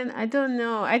 man. I don't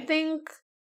know. I think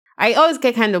I always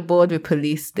get kind of bored with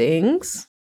police things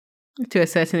to a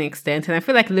certain extent, and I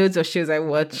feel like loads of shows I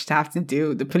watched have to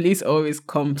do. The police always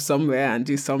come somewhere and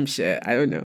do some shit. I don't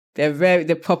know.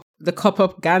 The cop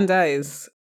propaganda is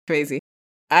crazy.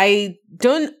 I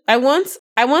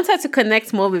want her to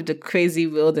connect more with the crazy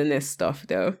wilderness stuff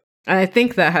though. And I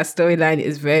think that her storyline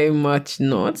is very much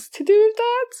not to do with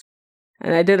that.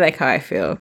 And I don't like how I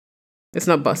feel. It's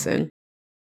not bossing.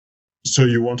 So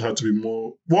you want her to be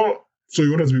more so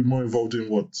you want her to be more involved in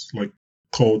what? Like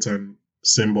cult and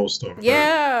symbol stuff.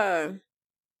 Yeah. Right?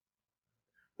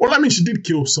 Well, I mean, she did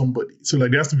kill somebody. So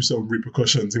like there has to be some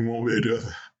repercussions in one way or the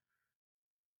other.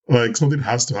 Like something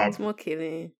has to happen. Small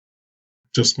killing.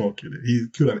 Just small killing. He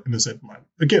killed an innocent man.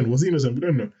 Again, was he innocent? We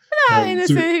don't know. How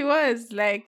innocent he was.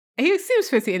 Like, he seems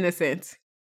pretty innocent.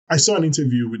 I saw an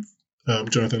interview with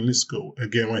Jonathan Lisco,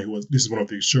 again, when this is one of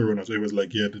the showrunners, where he was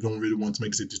like, yeah, they don't really want to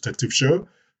make this a detective show.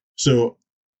 So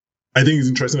I think it's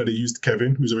interesting that they used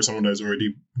Kevin, who's already someone that is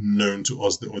already known to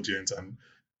us, the audience, and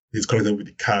he's connected with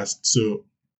the cast. So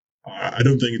I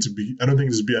don't think it would be an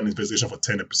investigation for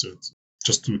 10 episodes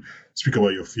just to speak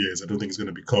about your fears. I don't think it's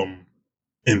going to become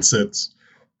insert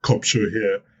cop show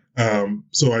here.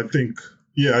 So I think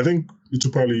it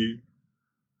will probably,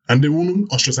 and they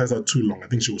won't ostracize her too long. I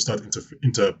think she will start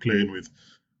interplaying with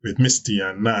Misty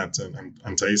and Nat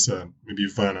and Thaisa, and maybe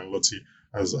Van and Lottie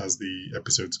as the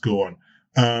episodes go on.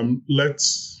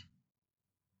 Let's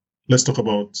talk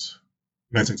about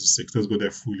 1996. Let's go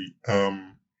there fully.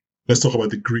 Let's talk about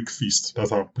the Greek feast.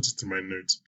 That's how I put it in my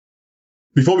notes.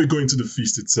 Before we go into the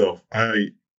feast itself,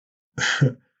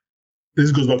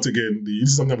 this goes back to, again, this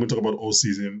is something I'm going to talk about all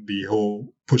season, the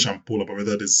whole push and pull about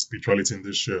whether there's spirituality in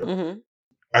this show. Mm-hmm.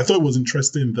 I thought it was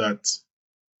interesting that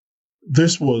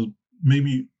this was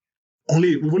maybe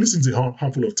we've only seen it a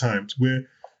handful of times where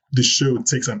the show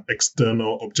takes an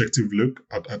external objective look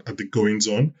at the goings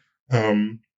on.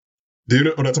 The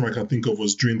only other time I can think of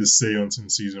was during the seance in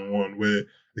season 1, where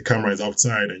the camera is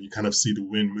outside and you kind of see the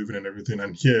wind moving and everything.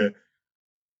 And here,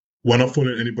 we're not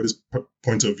following anybody's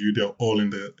point of view. They're all in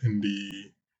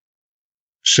the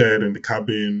shed, in the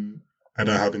cabin,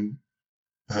 either having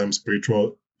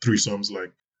spiritual threesomes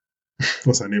like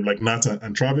what's her name, like Nat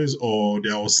and Travis, or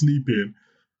they're all sleeping.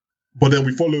 But then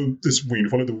we follow this wind. We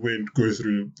follow the wind go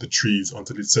through the trees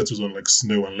until it settles on like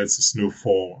snow and lets the snow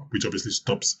fall, which obviously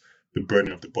stops the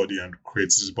burning of the body and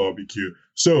creates this barbecue.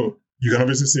 So you can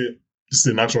obviously say this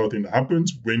is a natural thing that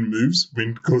happens. Wind moves,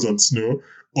 wind goes on snow.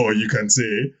 Or you can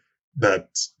say that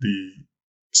the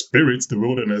spirits, the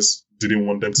wilderness, didn't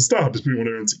want them to starve. The spirit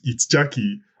wanted them to eat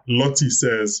Jackie. Lottie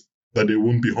says that they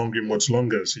won't be hungry much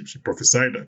longer. She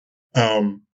prophesied that.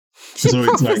 So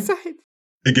it's like,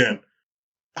 again,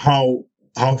 how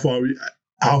far are we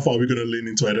going to lean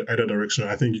into either direction?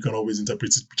 I think you can always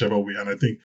interpret it whichever way.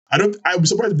 And I'm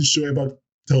surprised if the show ever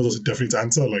tells us a definite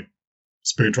answer, like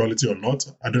spirituality or not.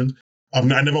 I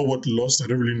never watched Lost. I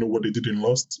don't really know what they did in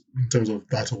Lost in terms of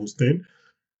that whole thing.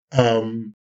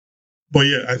 But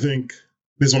yeah, I think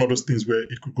this is one of those things where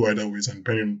it could go either ways, and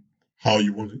depending on how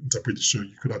you want to interpret the show,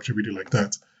 you could actually read it like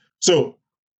that. So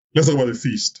let's talk about the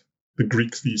feast, the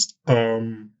Greek feast.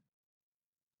 So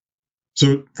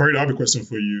Faridah, I have a question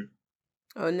for you.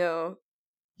 Oh no.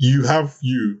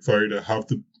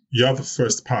 Faridah, you have the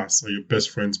first pass on your best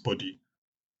friend's body.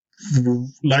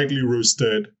 Lightly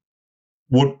roasted.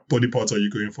 What body part are you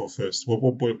going for first?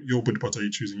 Your body part are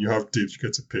you choosing? You have dibs, you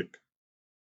get to pick.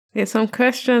 There's some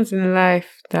questions in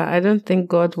life that I don't think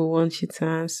God will want you to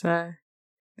answer.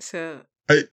 So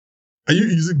are you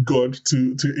using God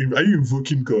to are you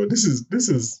invoking God? This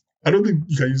is I don't think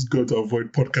you can use God to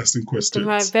avoid podcasting questions. If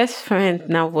my best friend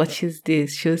now watches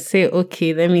this, she'll say,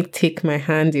 okay, let me take my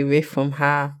hand away from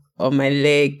her, or my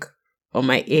leg, or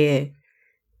my ear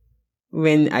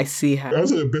when I see her.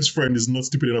 Also, your best friend is not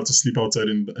stupid enough to sleep outside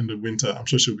in the winter. I'm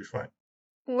sure she'll be fine.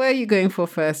 Where are you going for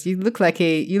first? You look like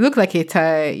a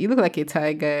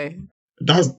Thai guy.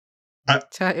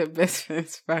 Try your best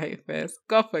friend's fry first.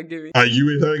 God forgive me. Are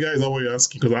you a Thai guy? Is that what you're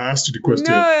asking? Because I asked you the question.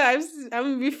 No,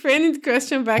 I'm refraining the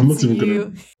question back to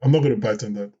you. I'm not gonna bite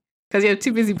on that. Because you're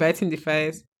too busy biting the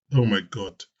fires. Oh my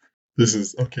God. This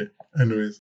is okay.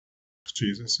 Anyways.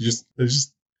 Jesus.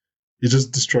 You're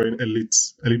just destroying elite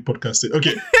podcasting.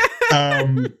 Okay.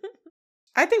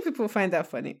 I think people find that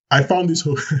funny. I found this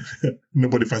whole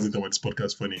nobody finds it on this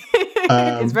podcast funny.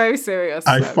 It's very serious.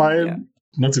 I find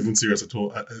not even serious at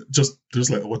all. Just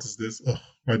like, what is this? Oh,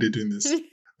 why are they doing this?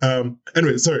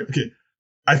 Anyway, sorry. Okay,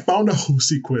 I found a whole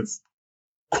sequence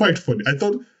quite funny. I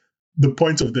thought the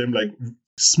point of them like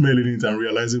smelling it and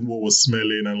realizing what was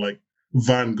smelling, and like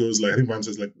Van goes like, I think Van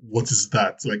says like, "What is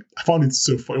that?" Like, I found it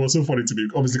so funny. It was so funny to me,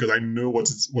 obviously because I know what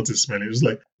is smelling. It was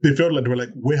like they felt like they were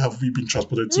like, "Where have we been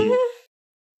transported to?"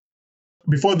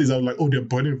 Before this, I was like, "Oh, they're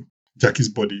burning Jackie's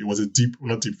body." It was not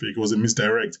deep fake. It was a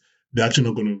misdirect. They're actually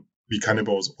not going to be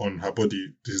cannibals on her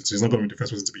body. She's not going to be the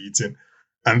first person to be eaten.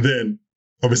 And then,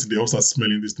 obviously, they all start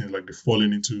smelling these things like they're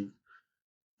falling into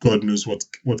God knows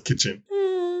what kitchen.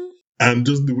 And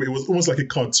just the way, it was almost like a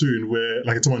cartoon where,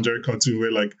 like a Tom and Jerry cartoon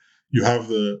where like you have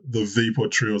the vapor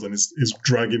trails and it's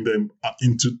dragging them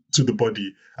into the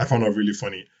body. I found that really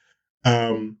funny.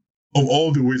 Of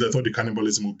all the ways I thought the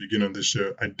cannibalism would begin on this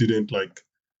show, I didn't like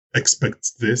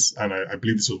expect this. And I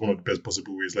believe this was one of the best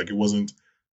possible ways. Like it wasn't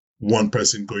one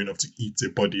person going off to eat a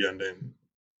body and then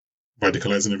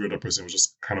radicalizing every other person. It was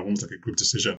just kind of almost like a group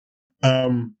decision.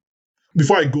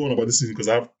 Before I go on about this scene, because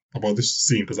I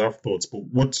have thoughts, but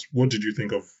what did you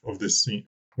think of this scene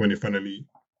when he finally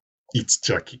eats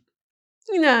Jackie?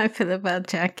 You know how I feel about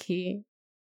Jackie.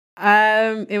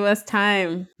 It was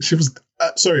time. She was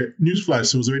sorry,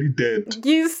 newsflash, she was already dead.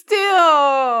 You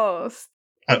still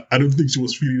I don't think she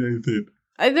was feeling anything.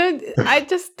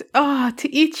 To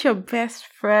eat your best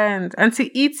friend and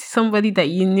to eat somebody that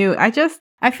you knew.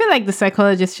 I feel like the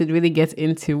psychologist should really get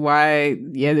into why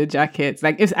Yellowjackets.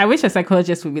 Like, if I wish a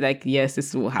psychologist would be like, yes,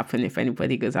 this will happen if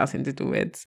anybody goes out into the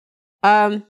woods.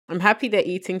 I'm happy they're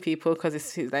eating people because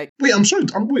it's like. Wait, I'm sorry.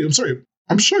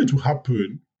 I'm sure it will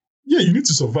happen. Yeah, you need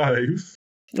to survive.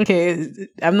 Okay,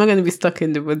 I'm not going to be stuck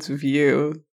in the woods with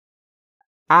you.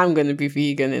 I'm going to be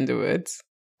vegan in the woods.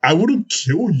 I wouldn't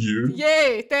kill you.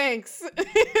 Yay! Thanks.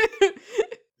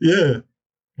 Yeah,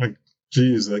 like,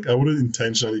 geez, like I wouldn't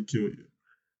intentionally kill you.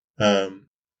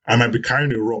 I might be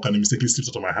carrying a rock and it mistakenly slips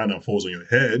out of my hand and falls on your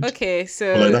head. Okay,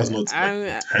 so but like that's not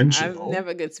intentional. I'm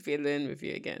never going to be alone with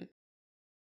you again.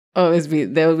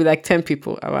 There will be like 10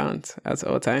 people around at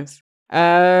all times.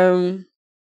 I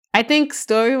think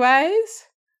story-wise,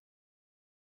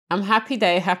 I'm happy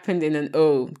that it happened in an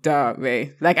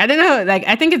way. Like, I don't know, like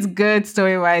I think it's good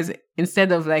story-wise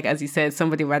instead of like, as you said,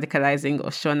 somebody radicalizing or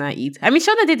Shauna eat. I mean,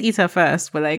 Shauna did eat her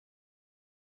first, but like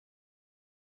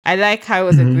I like how it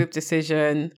was a group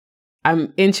decision.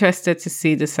 I'm interested to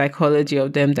see the psychology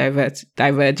of them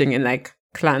diverging in like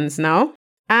clans now.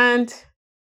 And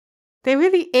they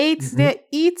really ate. They're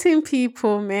eating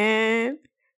people, man.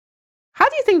 How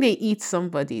do you think they eat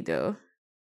somebody, though?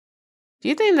 Do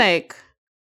you think like...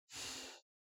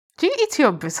 Do you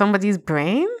eat somebody's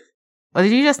brain? Or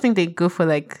did you just think they go for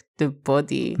like the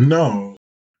body? No.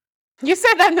 You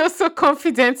said that no so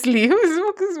confidently.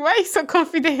 Why are you so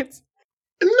confident?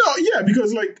 No, yeah,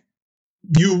 because like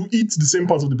you eat the same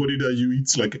part of the body that you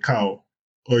eat like a cow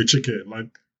or a chicken.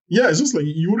 Like, yeah, it's just like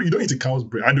you don't eat a cow's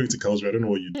brain. I don't eat a cow's brain. I don't know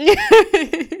what you do.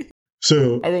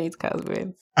 So I don't eat cow's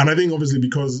brain. And I think obviously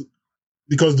because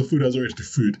the food has already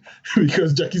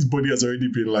because Jackie's body has already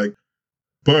been like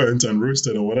burnt and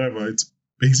roasted or whatever, it's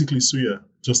basically suya,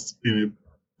 just in a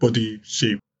body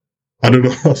shape. I don't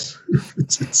know how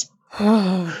it's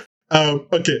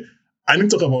okay. I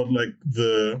need to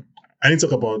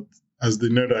talk about as the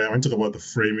nerd I want to talk about the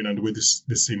framing and the way this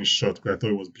scene is shot, because I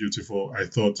thought it was beautiful. I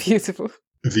thought beautiful.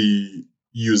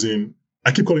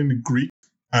 I keep calling it Greek.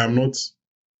 I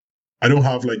don't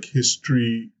have like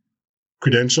history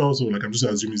credentials, so like I'm just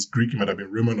assuming it's Greek. It might have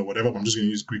been Roman or whatever, but I'm just going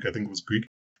to use Greek. I think it was Greek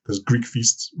because Greek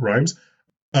feast rhymes.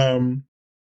 I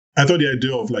thought the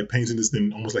idea of like painting this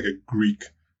thing almost like a Greek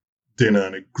dinner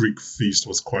and a Greek feast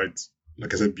was quite,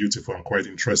 like I said, beautiful and quite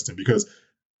interesting, because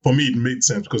for me it made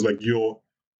sense, because like you're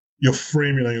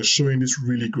framing and you're showing this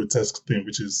really grotesque thing,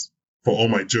 which is, for all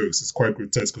my jokes, it's quite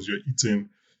grotesque because you're eating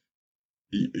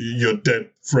your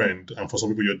dead friend, and for some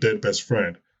people your dead best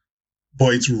friend,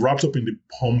 but it's wrapped up in the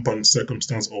pomp and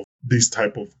circumstance of this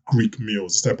type of Greek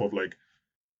meals, this type of like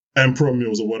emperor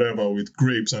meals or whatever, with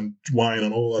grapes and wine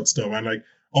and all that stuff. And like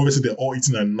obviously they're all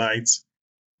eating at night,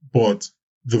 but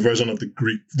the version of the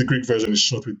Greek version is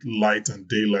shot with light and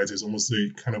daylight. It's almost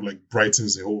kind of like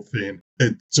brightens the whole thing.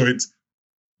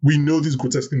 We know this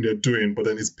grotesque thing they're doing, but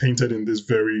then it's painted in this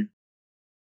very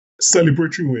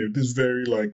celebratory way, this very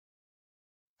like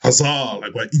huzzah,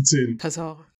 like we're eating,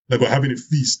 huzzah, like we're having a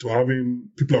feast,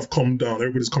 people have come down,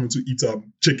 everybody's coming to eat our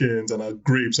chickens and our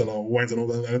grapes and our wines and all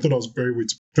that. And I thought that was a very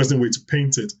interesting way to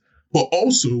paint it. But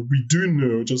also, we do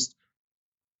know just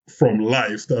from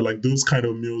life that like those kind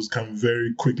of meals can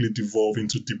very quickly devolve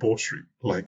into debauchery.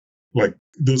 Like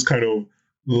those kind of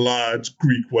large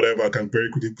Greek whatever can very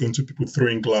quickly go into people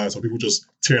throwing glass or people just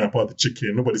tearing apart the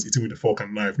chicken. Nobody's eating with a fork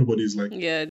and knife. Nobody's like,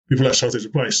 people are shouting,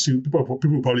 people are shooting, people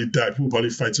will probably die, people will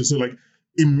probably fight. So like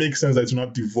it makes sense that it will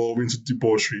not devolve into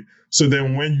debauchery. So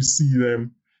then when you see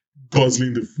them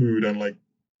guzzling the food and like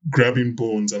grabbing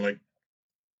bones and like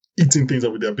eating things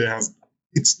up with their bare hands,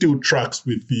 it still tracks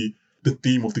with the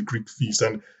theme of the Greek feast.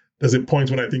 And there's a point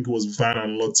when I think it was Van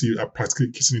and Lottie are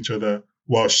practically kissing each other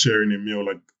while sharing a meal.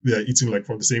 Like they're eating like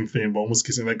from the same thing, but almost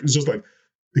kissing. Like it's just like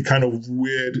the kind of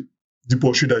weird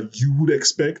debauchery that you would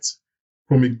expect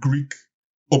from a Greek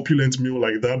opulent meal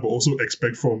like that, but also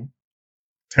expect from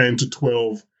 10 to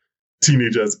 12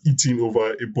 teenagers eating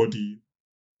over a body,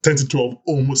 10 to 12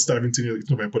 almost starving teenagers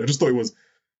eating over a body. I just thought it was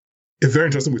a very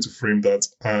interesting way to frame that.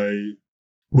 I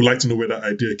would like to know where that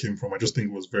idea came from. I just think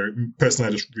it was personally,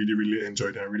 I just really, really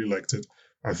enjoyed it. I really liked it.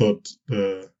 I thought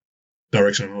the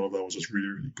direction and all of that was just really,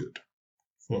 really good.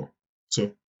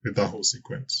 So with that whole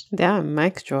sequence. Damn,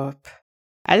 mic drop.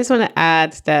 I just want to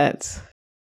add that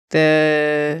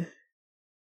the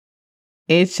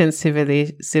ancient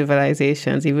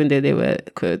civilizations, even though they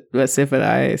were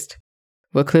civilized,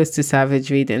 were close to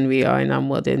savagery than we are in our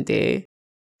modern day.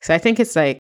 So I think it's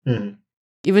like,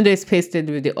 even though it's pasted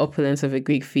with the opulence of a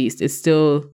Greek feast, it's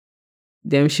still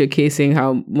them showcasing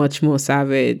how much more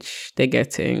savage they're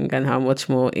getting and how much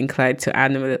more inclined to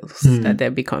animals that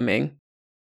they're becoming.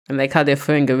 And like how they're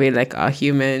throwing away like our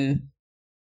human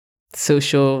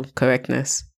social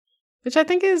correctness, which I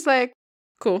think is like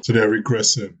cool. So they're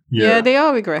regressing. Yeah, they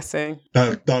are regressing.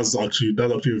 That's actually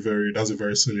a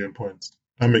very salient point.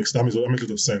 That makes a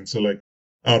lot of sense. So like,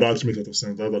 oh, that actually makes a lot of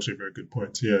sense. That's actually a very good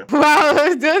point. Yeah.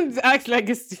 Wow, don't act like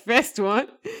it's the first one.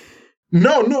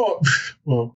 No.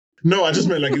 Well, no, I just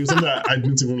meant like it was something that I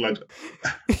didn't even like.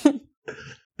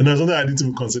 And it was something I didn't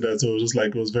even consider. So it was just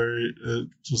like, it was very,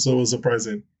 so it was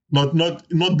surprising. Not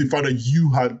the fact that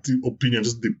you had the opinion,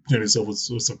 just the opinion itself was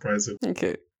so surprising.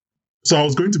 Okay. So I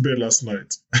was going to bed last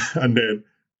night, and then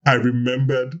I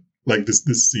remembered like this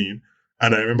scene,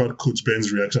 and I remembered Coach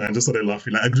Ben's reaction. I just started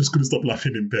laughing. Like I just couldn't stop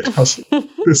laughing in bed. I was like,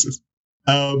 this is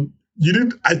you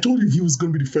didn't. I told you he was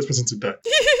going to be the first person to die.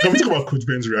 Can we talk about Coach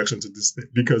Ben's reaction to this thing?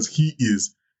 Because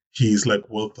he's like,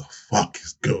 what the fuck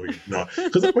is going on?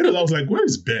 Because I was like, where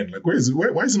is Ben? Like, why is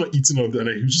he not eating all that? And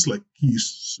he was just like, he's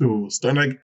so stunned.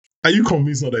 Like, are you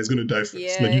convinced now that he's going to die first?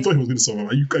 Yeah. Like, you thought he was going to survive.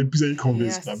 Are you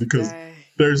convinced now? Because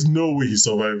there's no way he's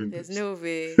surviving. There's no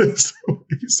way. There's no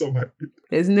way he's surviving.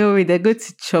 There's no way. They're going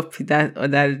to chop that or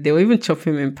that. They will even chop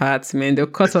him in parts, man. They'll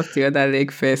cut off the other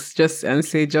leg first, and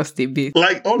say just a bit.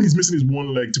 Like, all he's missing is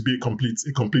one leg to be a complete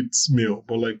meal.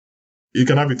 But like, you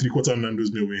can have a 3/4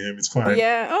 Nando's meal with him. It's fine.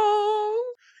 Yeah.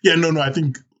 Oh. Yeah. No. I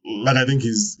think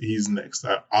he's next.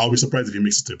 I'll be surprised if he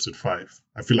makes it to episode 5.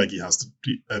 I feel like he has to.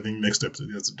 I think next episode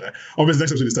he has to die. Obviously,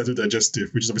 next episode is titled digestive,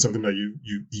 which is obviously something that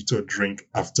you eat or drink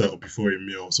after or before a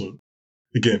meal. So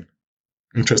again,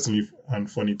 interestingly and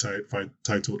funny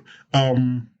titled.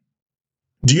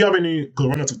 Do you have any? Because we're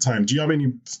running out of time. Do you have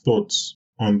any thoughts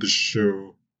on the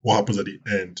show? What happens at the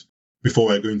end? Before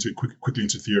we're going to quickly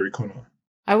into theory corner.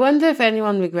 I wonder if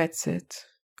anyone regrets it.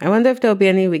 I wonder if there'll be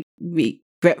any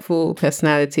regretful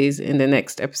personalities in the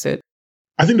next episode.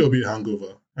 I think there'll be a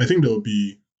hangover. I think there'll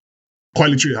be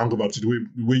quite literally a hangover after the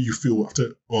way you feel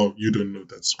after. Well, you don't know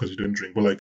that because you don't drink, but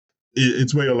like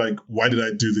it's where you're like, why did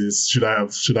I do this? Should I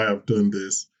have done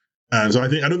this? And so I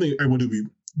don't think everybody will be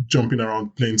jumping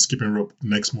around playing skipping rope the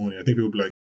next morning. I think people will be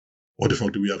like, what the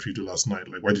fuck did we actually do last night?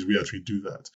 Like, why did we actually do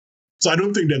that? So I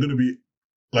don't think they're going to be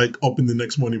like up in the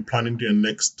next morning planning their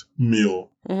next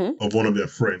meal of one of their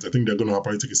friends. I think they're going to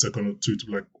probably take a second or two to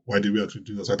be like, why did we actually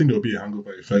do this? So I think there'll be a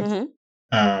hangover effect.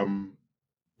 But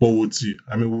we'll see.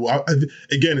 I mean,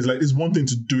 again, it's like, it's one thing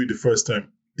to do it the first time.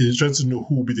 It's trying to know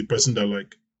who will be the person that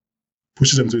like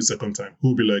pushes them to the second time. Who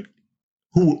will be like,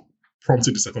 who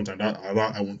prompted the second time? That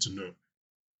I want to know.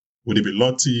 Would it be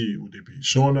Lottie? Would it be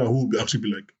Shauna? Who would actually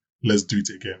be like, let's do it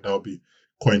again? That would be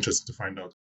quite interesting to find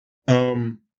out.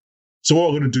 So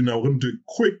what we're going to do now, we're going to do a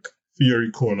quick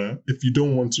theory corner. If you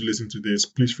don't want to listen to this,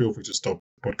 please feel free to stop.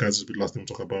 The podcast is the last thing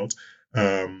we'll talk about.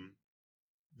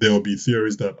 There will be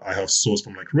theories that I have sourced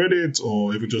from like Reddit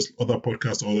or even just other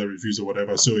podcasts or other reviews or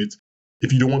whatever. So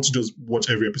if you don't want to just watch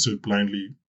every episode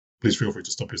blindly, please feel free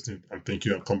to stop listening, and thank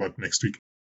you, and come back next week.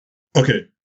 Okay.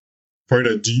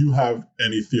 Faridah, do you have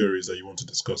any theories that you want to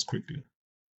discuss quickly?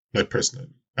 Like personally?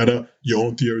 Either your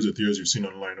own theories or theories you've seen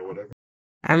online or whatever.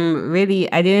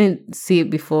 I didn't see it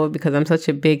before because I'm such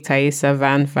a big Thaisa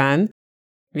Van fan.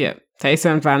 Yeah,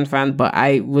 Thaisa Van fan, but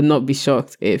I would not be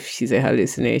shocked if she's a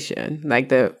hallucination. Like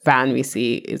the Van we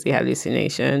see is a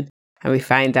hallucination, and we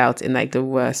find out in like the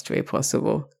worst way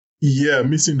possible. Yeah,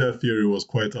 missing that theory was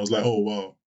quite, I was like, oh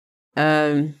wow.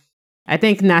 I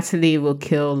think Natalie will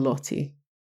kill Lottie.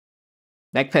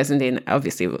 Like present day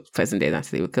Natalie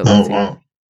will kill Lottie. Oh wow.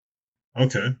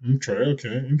 Okay,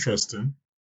 interesting.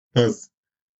 That's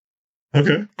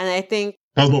okay. And I think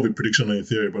that was more of a prediction than a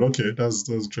theory, but okay, that's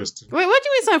interesting. Wait, what do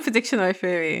you mean it's not a prediction or a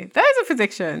theory? That is a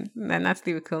prediction that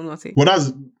Natalie will kill Lottie. Well,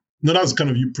 that's kind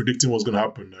of you predicting what's going to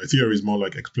happen. A theory is more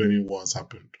like explaining what's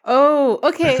happened. Oh,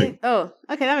 okay.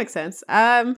 Okay, that makes sense.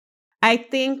 I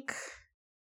think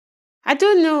I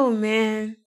don't know,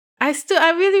 man. I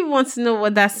really want to know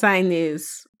what that sign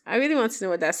is.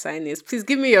 Please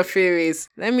give me your theories.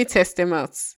 Let me test them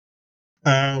out.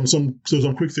 Some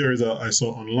quick theories that I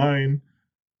saw online.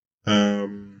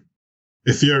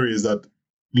 A theory is that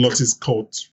Lottie's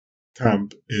cult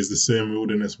camp is the same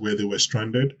wilderness where they were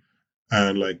stranded,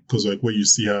 and like because like where you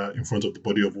see her in front of the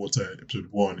body of water, episode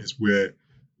 1 is where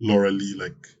Laura Lee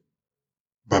like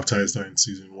baptized her in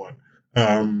season 1.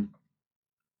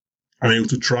 I mean,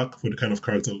 to track for the kind of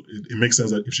character, it makes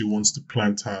sense that if she wants to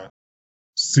plant her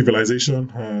civilization,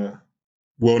 her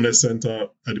wellness center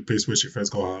at the place where she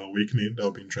first got her awakening, that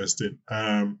would be interesting.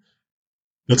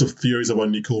 Lots of theories about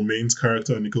Nicole Main's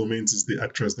character. Nicole Maines is the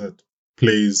actress that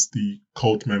plays the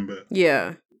cult member.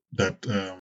 Yeah.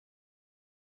 That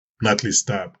Natalie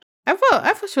stabbed. I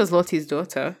thought she was Lottie's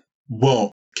daughter.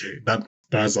 Well, okay,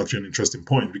 that's actually an interesting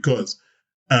point because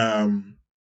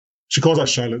she calls her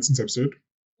Charlotte in this episode.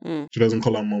 She doesn't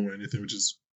call her mom or anything,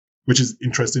 which is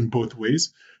interesting both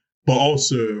ways. But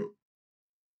also,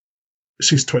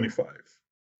 she's 25.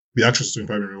 The actress is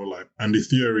 25 in real life. And the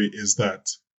theory is that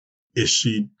is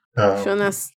she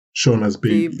Shauna's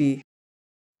baby?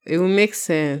 It will make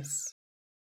sense.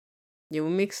 It will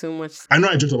make so much sense. I know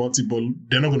I joked about it, but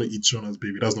they're not going to eat Shauna's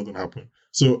baby. That's not going to happen.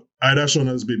 So either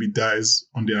Shauna's baby dies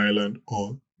on the island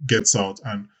or gets out.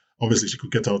 And obviously she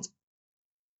could get out.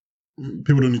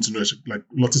 People don't need to know. Like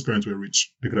Lottie's parents were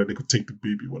rich. They could take the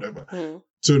baby, whatever.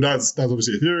 So that's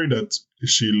obviously a theory that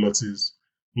she Lottie's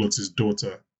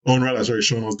daughter. Oh, rather, sorry,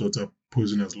 Shauna's daughter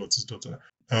posing as Lottie's daughter.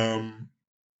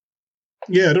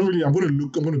 Yeah, I'm going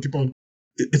to keep on.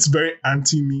 It's very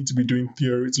anti me to be doing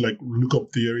theory, to like look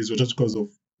up theories, or just because we're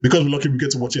lucky we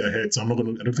get to watch it ahead. So I don't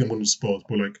think I'm going to spoil.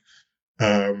 But like,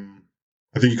 I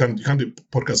think you can't do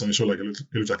a podcast on a show like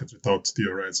Yellowjackets without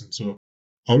theorizing. So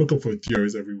I'll look up for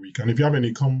theories every week, and if you have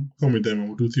any, come with them, and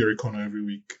we'll do Theory Corner every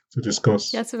week to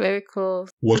discuss. That's very cool.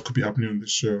 What could be happening on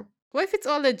this show? What if it's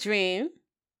all a dream?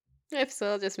 What if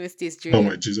Saul just missed his dream? Oh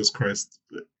my Jesus Christ!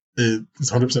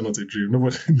 It's 100% not a dream.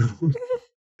 Nobody.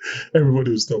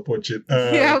 Everybody will stop watching.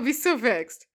 Yeah, I'll be so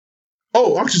vexed.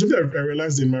 Oh, actually, something I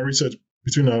realized in my research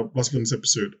between our last week and this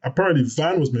episode. Apparently,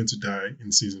 Van was meant to die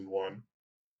in season 1.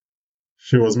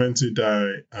 She was meant to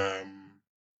die at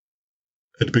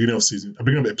the beginning of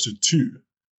episode 2,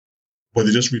 but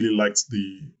they just really liked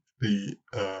the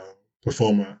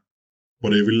performer. But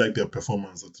they really liked their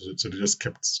performance, so they just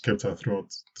kept her throughout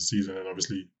the season, and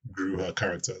obviously grew her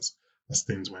characters as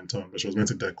things went on. But she was meant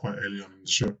to die quite early on in the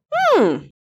show.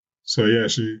 So yeah,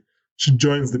 she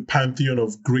joins the pantheon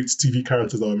of great TV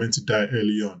characters that were meant to die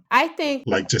early on. I think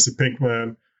like Jesse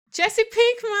Pinkman,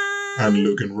 and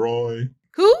Logan Roy.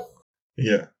 Who?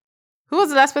 Yeah. Who was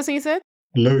the last person you said?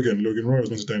 Logan Roy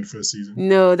was meant to die in the first season.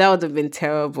 No, that would have been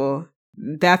terrible.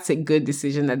 That's a good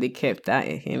decision that they kept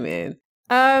him in.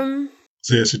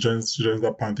 So yeah, she joins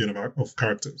that pantheon of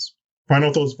characters.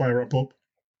 Final thoughts before I wrap up?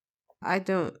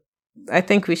 I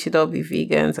think we should all be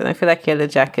vegans, and I feel like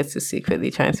Yellowjackets is secretly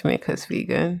trying to make us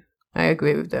vegan. I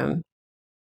agree with them.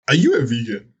 Are you a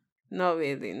vegan? Not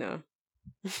really, no.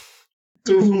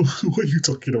 What are you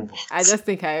talking about? I just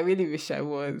think I really wish I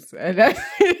was. And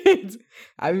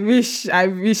I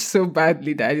wish so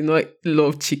badly that I did not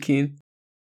love chicken.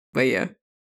 But yeah.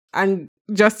 And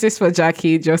justice for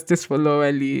Jackie, justice for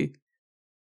Laura Lee.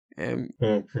 Oh,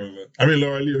 brother. I mean,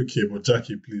 Laura Lee, okay, but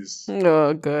Jackie, please.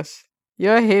 Oh, gosh.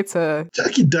 You're a hater.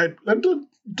 Jackie died. Like,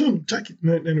 don't Jackie.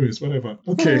 Anyways, whatever.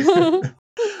 Okay.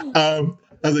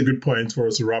 That's a good point for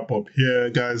us to wrap up here,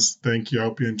 guys. Thank you. I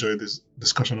hope you enjoyed this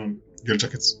discussion on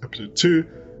Yellowjackets episode 2.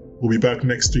 We'll be back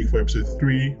next week for episode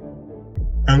 3.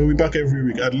 And we'll be back every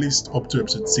week, at least up to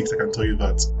episode 6. I can tell you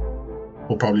that.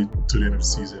 Or probably to the end of the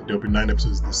season. There'll be 9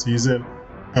 episodes this season.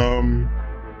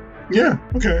 Yeah,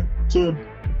 okay. So,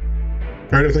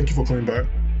 Faridah, thank you for coming back.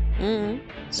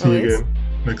 See you again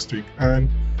next week. And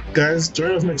guys,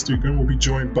 join us next week when we'll be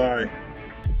joined by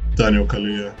Daniel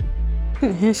Kaluuya.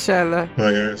 Inshallah.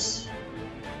 Bye, guys.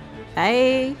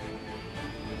 Bye.